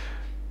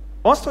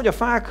 Azt, hogy a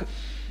fák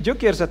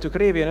gyökérzetük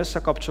révén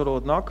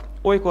összekapcsolódnak,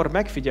 olykor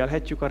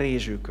megfigyelhetjük a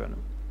rézsükön.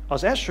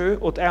 Az eső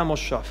ott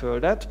elmossa a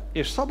földet,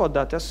 és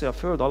szabaddá teszi a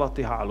föld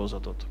alatti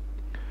hálózatot.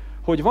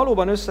 Hogy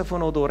valóban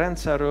összefonódó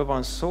rendszerről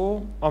van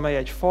szó, amely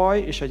egy faj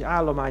és egy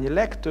állomány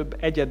legtöbb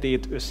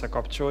egyedét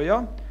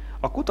összekapcsolja,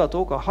 a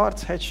kutatók a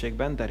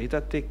Harc-hegységben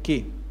derítették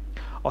ki.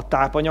 A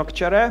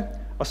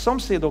tápanyagcsere, a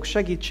szomszédok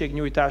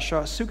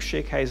segítségnyújtása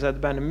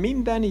szükséghelyzetben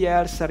minden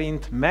jel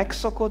szerint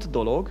megszokott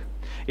dolog,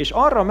 és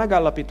arra a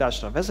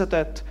megállapításra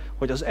vezetett,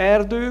 hogy az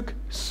erdők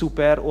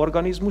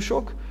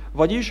szuperorganizmusok,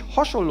 vagyis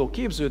hasonló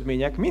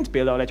képződmények, mint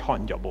például egy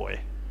hangyaboly.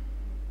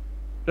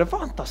 De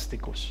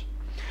fantasztikus,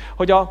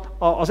 hogy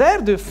az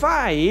erdő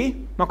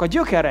fáinak a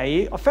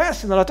gyökerei a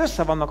felszín alatt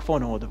össze vannak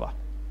fonódva.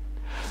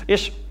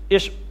 És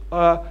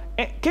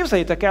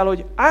képzeljétek el,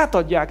 hogy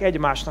átadják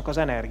egymásnak az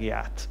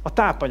energiát, a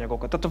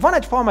tápanyagokat. Tehát van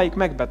egy fa, amelyik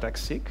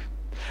megbetegszik,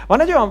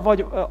 van egy olyan,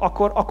 vagy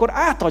akkor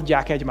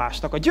átadják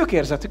egymásnak a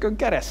gyökérzetükön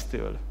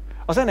keresztül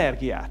az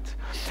energiát.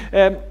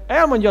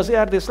 Elmondja az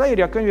erdész,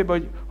 leírja a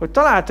könyvében, hogy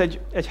talált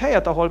egy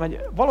helyet, ahol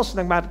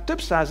valószínűleg már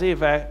több száz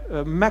éve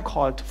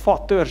meghalt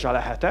fa törzse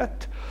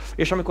lehetett,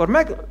 és amikor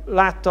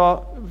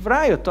meglátta,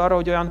 rájött arra,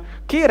 hogy olyan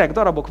kéreg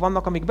darabok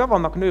vannak, amik be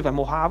vannak nőve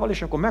mohával,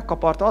 és akkor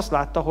megkaparta, azt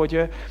látta,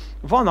 hogy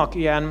vannak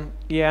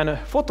ilyen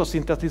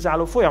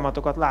fotoszintetizáló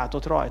folyamatokat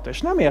látott rajta,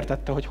 és nem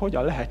értette, hogy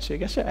hogyan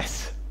lehetséges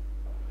ez.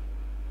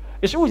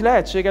 És úgy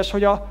lehetséges,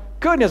 hogy a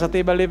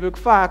környezetében lévő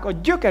fák a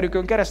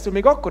gyökerükön keresztül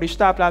még akkor is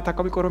táplálták,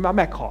 amikor már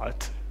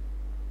meghalt.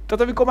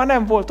 Tehát amikor már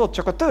nem volt ott,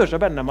 csak a törzse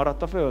benne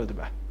maradt a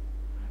földbe.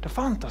 De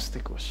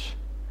fantasztikus.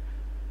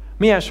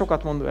 Milyen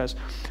sokat mondó ez.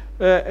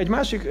 Egy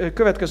másik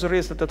következő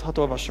részletet hadd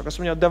olvassak. Azt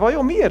mondja, de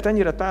vajon miért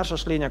ennyire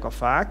társas lények a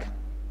fák?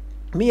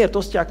 Miért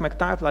osztják meg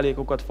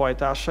táplálékokat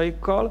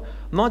fajtársaikkal,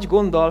 nagy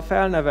gonddal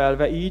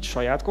felnevelve így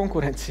saját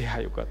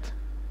konkurenciájukat?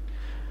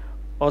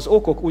 Az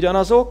okok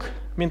ugyanazok,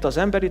 mint az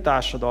emberi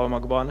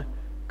társadalmakban.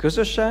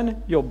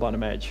 Közösen jobban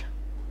megy.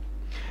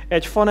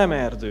 Egy fa nem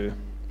erdő.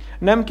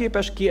 Nem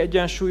képes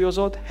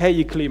kiegyensúlyozott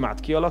helyi klímát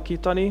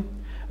kialakítani,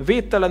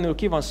 védtelenül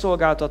ki van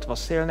szolgáltatva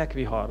szélnek,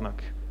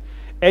 viharnak.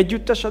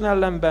 Együttesen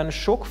ellenben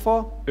sok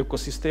fa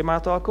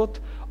ökoszisztémát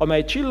alkot,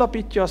 amely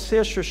csillapítja a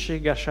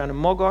szélsőségesen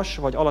magas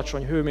vagy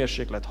alacsony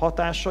hőmérséklet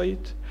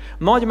hatásait,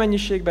 nagy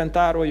mennyiségben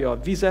tárolja a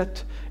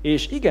vizet,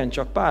 és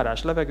igencsak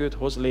párás levegőt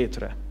hoz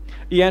létre.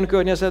 Ilyen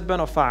környezetben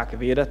a fák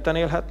védetten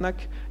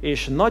élhetnek,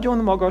 és nagyon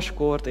magas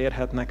kort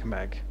érhetnek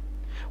meg.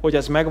 Hogy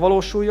ez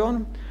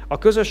megvalósuljon, a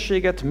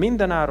közösséget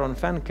mindenáron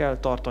fenn kell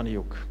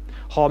tartaniuk.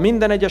 Ha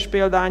minden egyes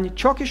példány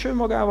csak is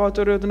önmagával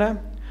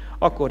törődne,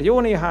 akkor jó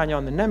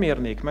néhányan nem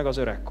érnék meg az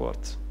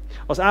öregkort.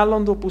 Az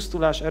állandó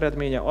pusztulás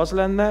eredménye az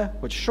lenne,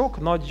 hogy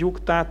sok nagy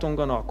lyuk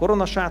tátongana a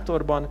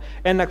koronasátorban,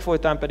 ennek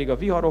folytán pedig a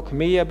viharok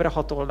mélyebbre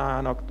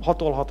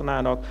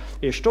hatolhatnának,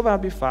 és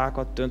további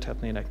fákat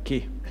tönthetnének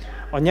ki.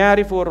 A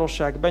nyári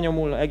forróság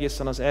benyomulna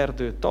egészen az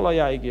erdő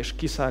talajáig, és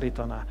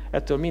kiszárítaná.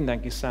 Ettől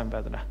mindenki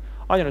szenvedne.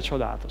 Annyira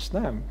csodálatos,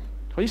 nem?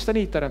 Hogy Isten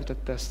így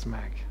teremtette ezt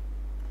meg.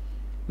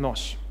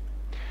 Nos,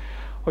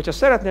 hogyha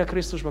szeretnél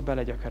Krisztusba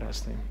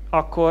belegyökerezni,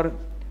 akkor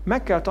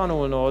meg kell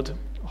tanulnod,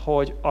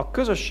 hogy a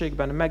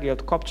közösségben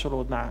megélt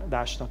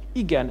kapcsolódásnak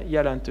igen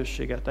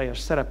jelentősége, teljes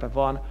szerepe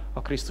van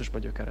a Krisztusba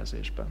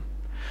gyökerezésben.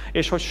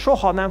 És hogy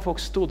soha nem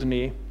fogsz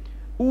tudni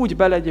úgy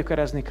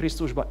belegyökerezni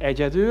Krisztusba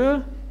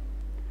egyedül,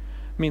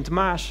 mint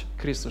más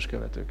Krisztus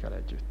követőkkel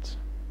együtt.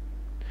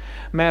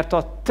 Mert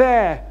a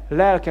te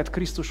lelked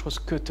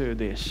Krisztushoz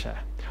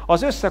kötődése,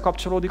 az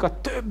összekapcsolódik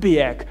a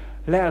többiek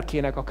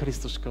lelkének a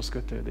Krisztushoz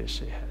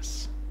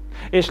kötődéséhez.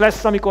 És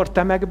lesz, amikor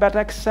te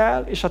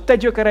megbetegszel, és a te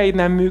gyökereid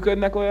nem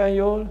működnek olyan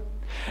jól,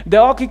 de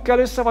akikkel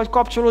össze vagy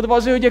kapcsolódva,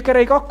 az ő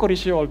gyökereik akkor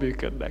is jól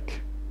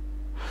működnek.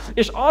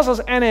 És az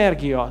az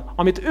energia,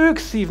 amit ők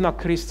szívnak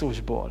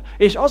Krisztusból,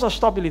 és az a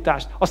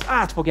stabilitást, azt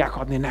át fogják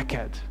adni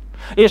neked.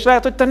 És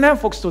lehet, hogy te nem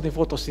fogsz tudni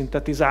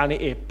fotoszintetizálni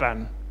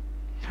éppen.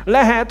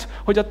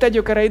 Lehet, hogy a te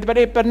gyökereidben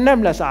éppen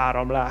nem lesz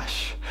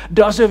áramlás,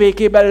 de az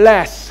övékében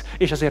lesz,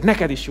 és azért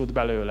neked is jut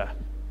belőle.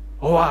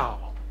 Wow!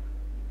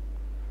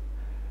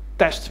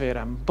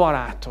 Testvérem,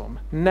 barátom,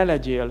 ne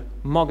legyél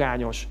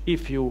magányos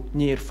ifjú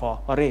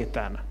nyírfa a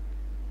réten,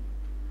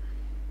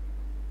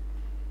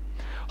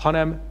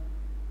 hanem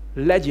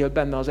legyél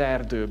benne az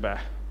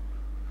erdőbe.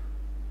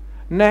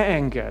 Ne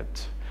engedd,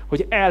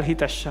 hogy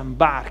elhitessen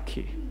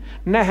bárki.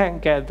 Ne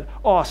engedd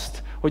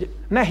azt,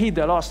 ne hidd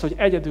el azt, hogy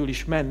egyedül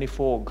is menni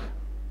fog.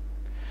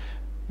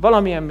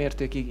 Valamilyen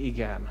mértékig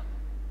igen,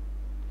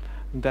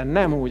 de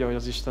nem úgy, ahogy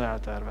az Isten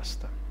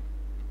eltervezte.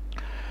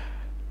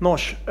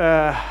 Nos,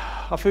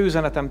 a fő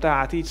üzenetem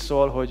tehát így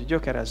szól, hogy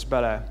gyökerezz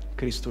bele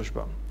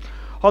Krisztusba.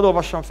 Hadd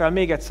olvassam fel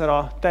még egyszer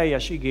a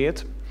teljes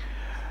igét.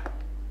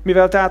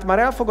 Mivel tehát már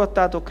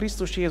elfogadtátok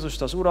Krisztus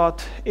Jézust az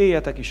Urat,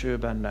 éljetek is ő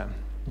benne.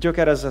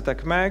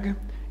 Gyökerezzetek meg,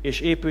 és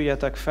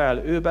épüljetek fel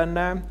ő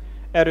benne,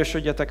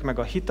 erősödjetek meg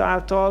a hit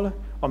által,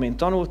 amint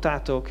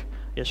tanultátok,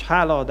 és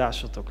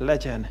hálaadásotok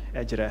legyen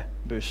egyre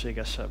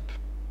bőségesebb.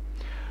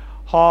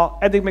 Ha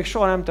eddig még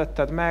soha nem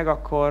tetted meg,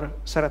 akkor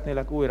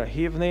szeretnélek újra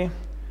hívni,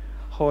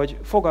 hogy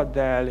fogadd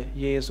el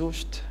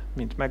Jézust,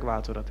 mint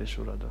megváltódat és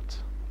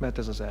uradat. Mert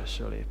ez az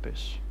első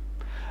lépés.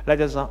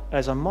 Legyen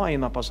ez a mai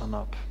nap az a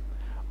nap,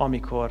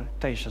 amikor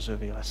te is az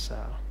övé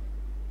leszel.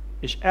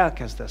 És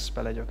elkezdesz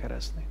bele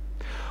gyökerezni.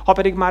 Ha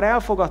pedig már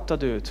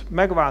elfogadtad őt,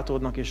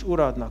 megváltódnak és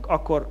uradnak,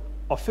 akkor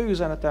a fő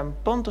üzenetem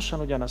pontosan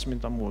ugyanaz,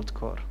 mint a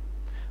múltkor.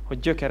 Hogy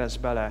gyökerezz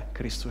bele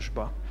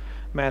Krisztusba.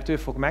 Mert ő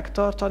fog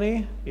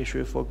megtartani, és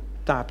ő fog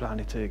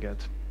táplálni téged.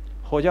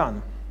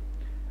 Hogyan?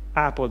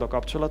 Ápold a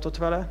kapcsolatot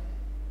vele,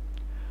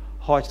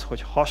 hagyd,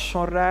 hogy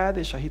hasson rád,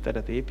 és a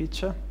hitedet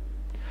építse,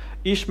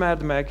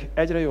 ismerd meg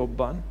egyre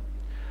jobban,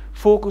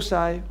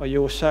 fókuszálj a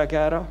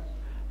jóságára,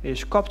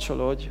 és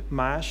kapcsolódj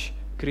más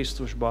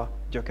Krisztusba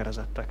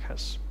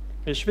gyökerezettekhez.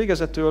 És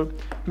végezetül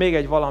még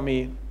egy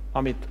valami,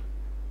 amit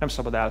nem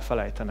szabad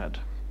elfelejtened.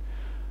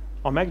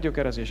 A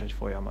meggyökerezés egy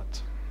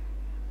folyamat.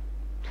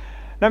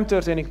 Nem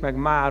történik meg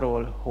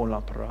máról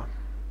holnapra.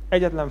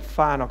 Egyetlen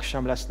fának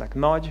sem lesznek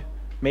nagy,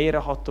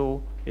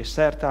 mélyreható és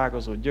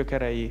szerteágazó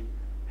gyökerei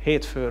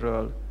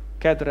hétfőről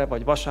kedre,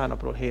 vagy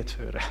vasárnapról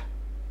hétfőre.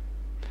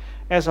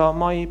 Ez a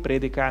mai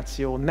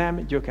prédikáció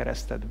nem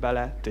gyökeresztett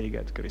bele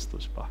téged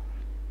Krisztusba.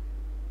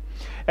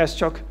 Ez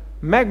csak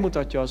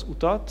megmutatja az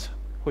utat,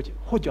 hogy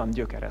hogyan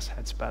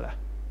gyökerezhetsz bele.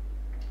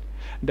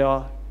 De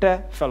a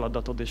te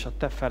feladatod és a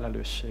te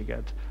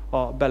felelősséged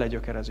a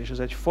belegyökerezés. Ez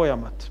egy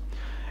folyamat.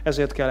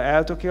 Ezért kell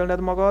eltökélned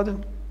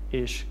magad,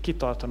 és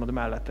kitartanod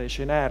mellette, és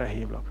én erre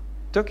hívlak.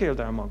 Tökéld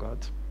el magad,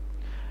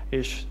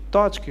 és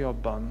tarts ki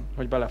abban,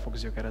 hogy bele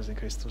fogsz gyökerezni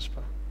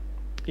Krisztusba.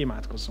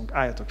 Imádkozzunk,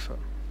 álljatok föl.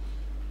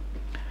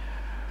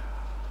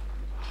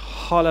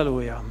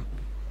 Halleluja!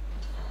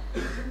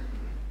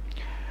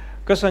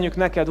 Köszönjük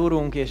neked,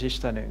 Urunk és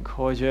Istenünk,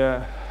 hogy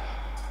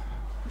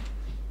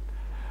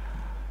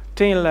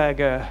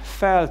tényleg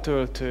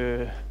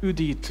feltöltő,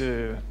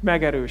 üdítő,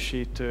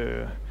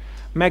 megerősítő,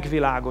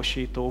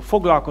 megvilágosító,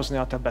 foglalkozni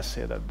a te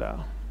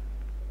beszédeddel.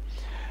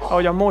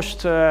 Ahogyan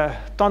most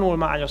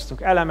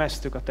tanulmányoztuk,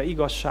 elemeztük a te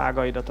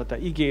igazságaidat, a te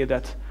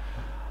igédet,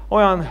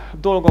 olyan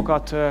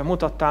dolgokat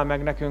mutattál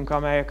meg nekünk,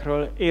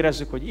 amelyekről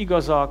érezzük, hogy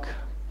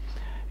igazak,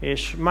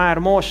 és már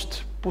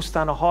most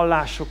pusztán a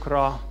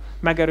hallásukra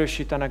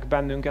megerősítenek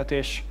bennünket,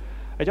 és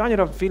egy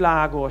annyira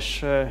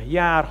világos,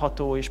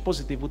 járható és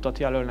pozitív utat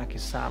jelölnek ki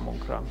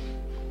számunkra.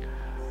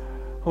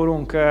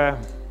 Urunk,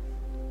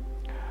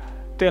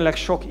 tényleg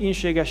sok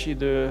ínséges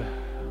idő,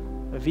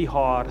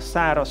 vihar,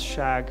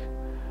 szárazság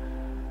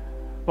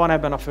van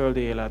ebben a földi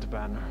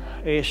életben.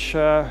 És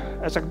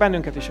ezek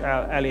bennünket is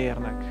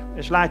elérnek.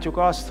 És látjuk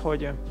azt,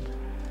 hogy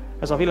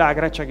ez a világ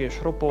recseg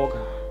és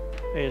ropog,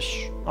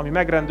 és ami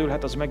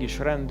megrendülhet, az meg is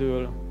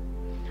rendül.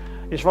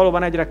 És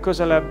valóban egyre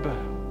közelebb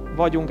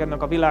vagyunk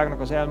ennek a világnak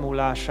az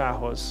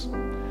elmúlásához.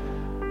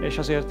 És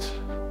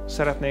azért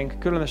szeretnénk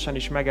különösen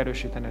is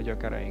megerősíteni a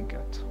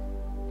gyökereinket.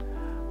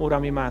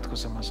 Uram,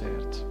 imádkozom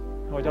azért,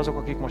 hogy azok,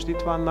 akik most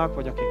itt vannak,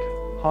 vagy akik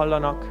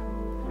hallanak,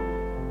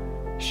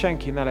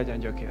 senki ne legyen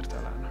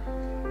gyökértelen.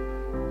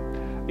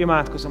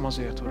 Imádkozom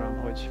azért, Uram,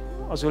 hogy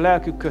az ő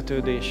lelkük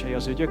kötődései,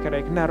 az ő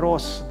gyökereik ne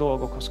rossz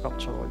dolgokhoz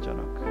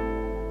kapcsolódjanak,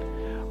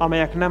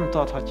 amelyek nem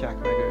tarthatják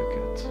meg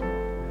őket.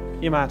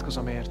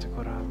 Imádkozom értük,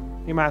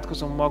 Uram.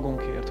 Imádkozom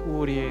magunkért,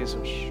 Úr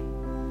Jézus.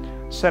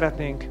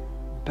 Szeretnénk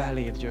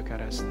beléd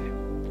gyökerezni.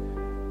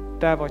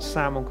 Te vagy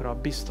számunkra a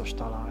biztos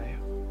talaj.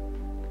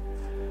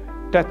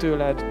 Te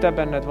tőled, te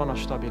benned van a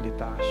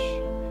stabilitás.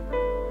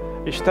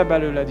 És te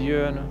belőled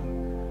jön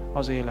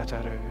az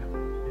életerő.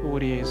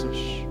 Úr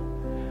Jézus,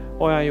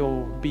 olyan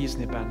jó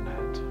bízni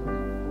benned.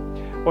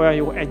 Olyan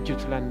jó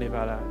együtt lenni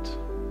veled.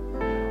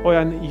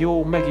 Olyan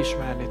jó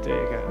megismerni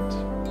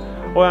téged.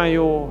 Olyan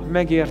jó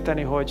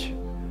megérteni, hogy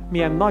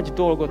milyen nagy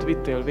dolgot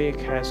vittél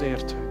véghez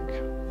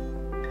értünk.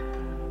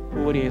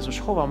 Úr Jézus,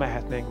 hova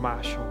mehetnénk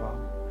máshova?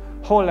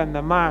 Hol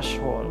lenne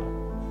máshol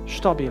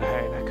stabil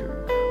hely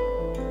nekünk?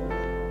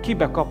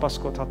 Kibe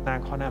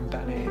kapaszkodhatnánk, ha nem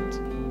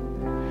beléd?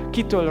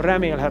 Kitől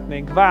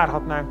remélhetnénk,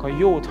 várhatnánk a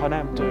jót, ha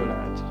nem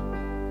tőled?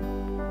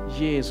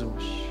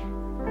 Jézus,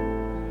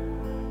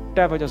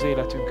 te vagy az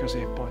életünk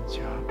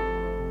középpontja.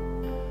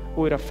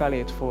 Újra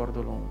feléd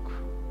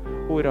fordulunk,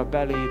 újra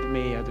beléd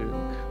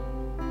mélyedünk.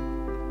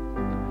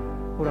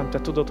 Uram, te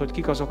tudod, hogy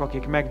kik azok,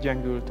 akik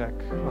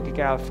meggyengültek, akik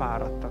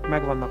elfáradtak,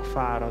 meg vannak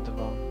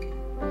fáradva.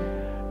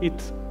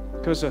 Itt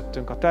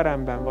közöttünk, a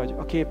teremben vagy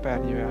a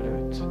képernyő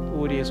előtt.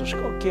 Úr Jézus,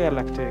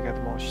 kérlek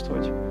téged most,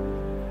 hogy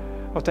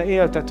a te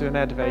éltető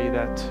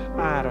nedveidet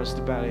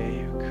árazd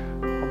beléjük,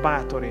 a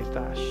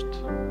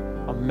bátorítást,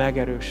 a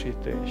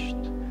megerősítést,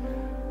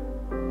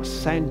 a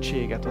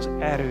szentséget, az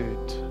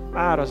erőt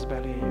árazd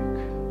beléjük.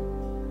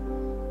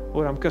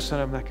 Uram,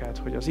 köszönöm neked,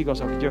 hogy az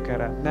igazak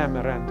gyökere nem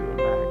rendül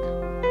meg.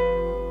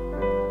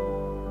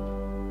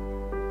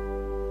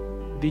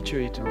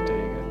 dicsőítünk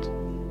Téged.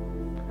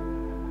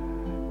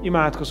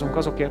 Imádkozunk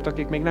azokért,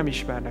 akik még nem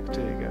ismernek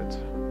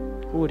Téged.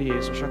 Úr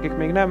Jézus, akik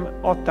még nem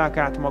adták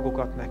át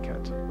magukat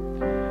neked,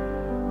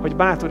 hogy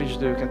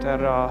bátorítsd őket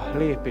erre a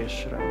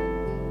lépésre.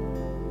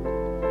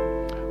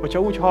 Hogyha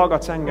úgy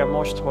hallgatsz engem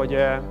most, hogy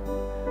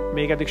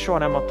még eddig soha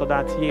nem adtad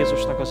át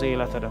Jézusnak az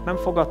életedet, nem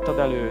fogadtad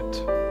el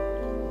őt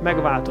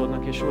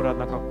megváltódnak és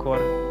Uradnak, akkor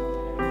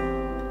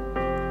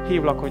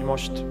hívlak, hogy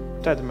most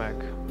tedd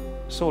meg,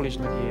 szólítsd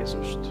meg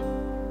Jézust.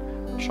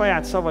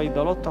 Saját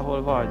szavaiddal ott,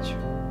 ahol vagy,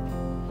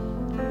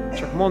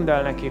 csak mondd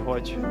el neki,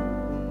 hogy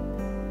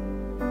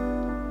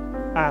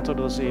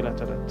átadod az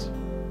életedet,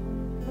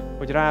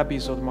 hogy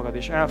rábízod magad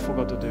és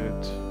elfogadod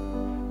őt,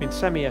 mint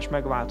személyes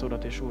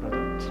megváltódat és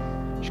Uradat.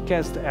 És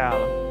kezd el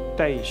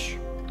te is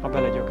a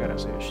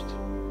belegyökerezést.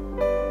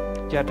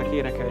 Gyertek,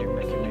 énekeljünk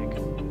neki még.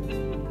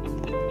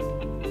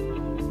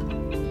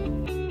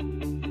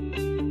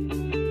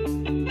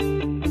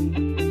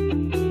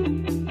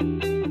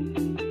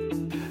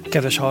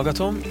 Kedves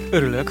hallgatóm,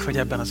 örülök, hogy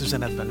ebben az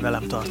üzenetben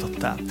velem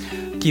tartottál.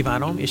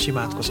 Kívánom és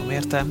imádkozom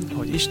érte,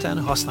 hogy Isten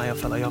használja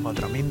fel a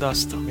javadra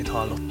mindazt, amit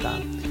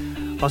hallottál.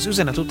 Az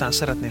üzenet után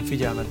szeretném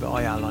figyelmetbe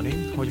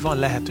ajánlani, hogy van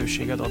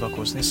lehetőséged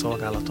adakozni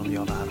szolgálatom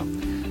javára.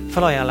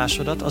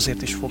 Felajánlásodat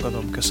azért is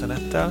fogadom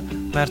köszönettel,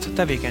 mert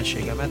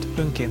tevékenységemet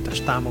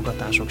önkéntes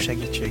támogatások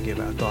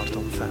segítségével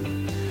tartom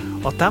fenn.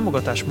 A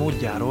támogatás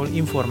módjáról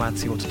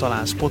információt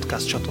találsz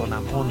podcast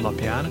csatornám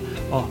honlapján,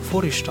 a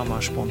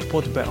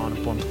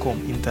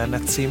foristamas.podbean.com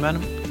internet címen,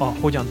 a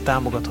Hogyan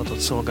támogathatod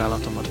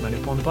szolgálatomat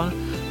menüpontban,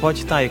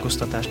 vagy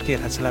tájékoztatást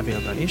kérhetsz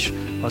levélben is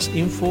az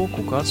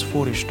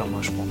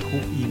info@foristamas.hu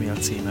e-mail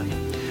címen.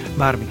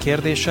 Bármi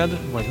kérdésed,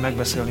 vagy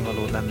megbeszélni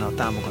valód lenne a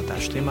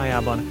támogatás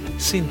témájában,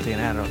 szintén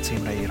erre a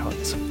címre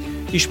írhatsz.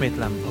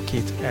 Ismétlem a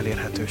két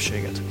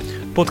elérhetőséget.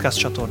 Podcast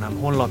csatornám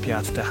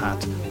honlapját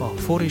tehát a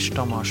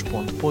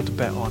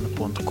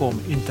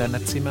foristamas.podbean.com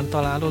internet címen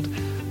találod,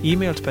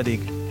 e-mailt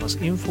pedig az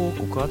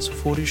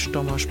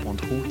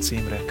info@foristamas.hu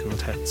címre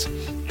küldhetsz.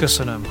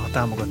 Köszönöm, ha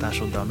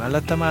támogatásoddal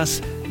mellettem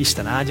állsz,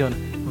 Isten áldjon,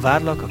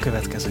 várlak a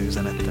következő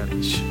üzenettel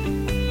is.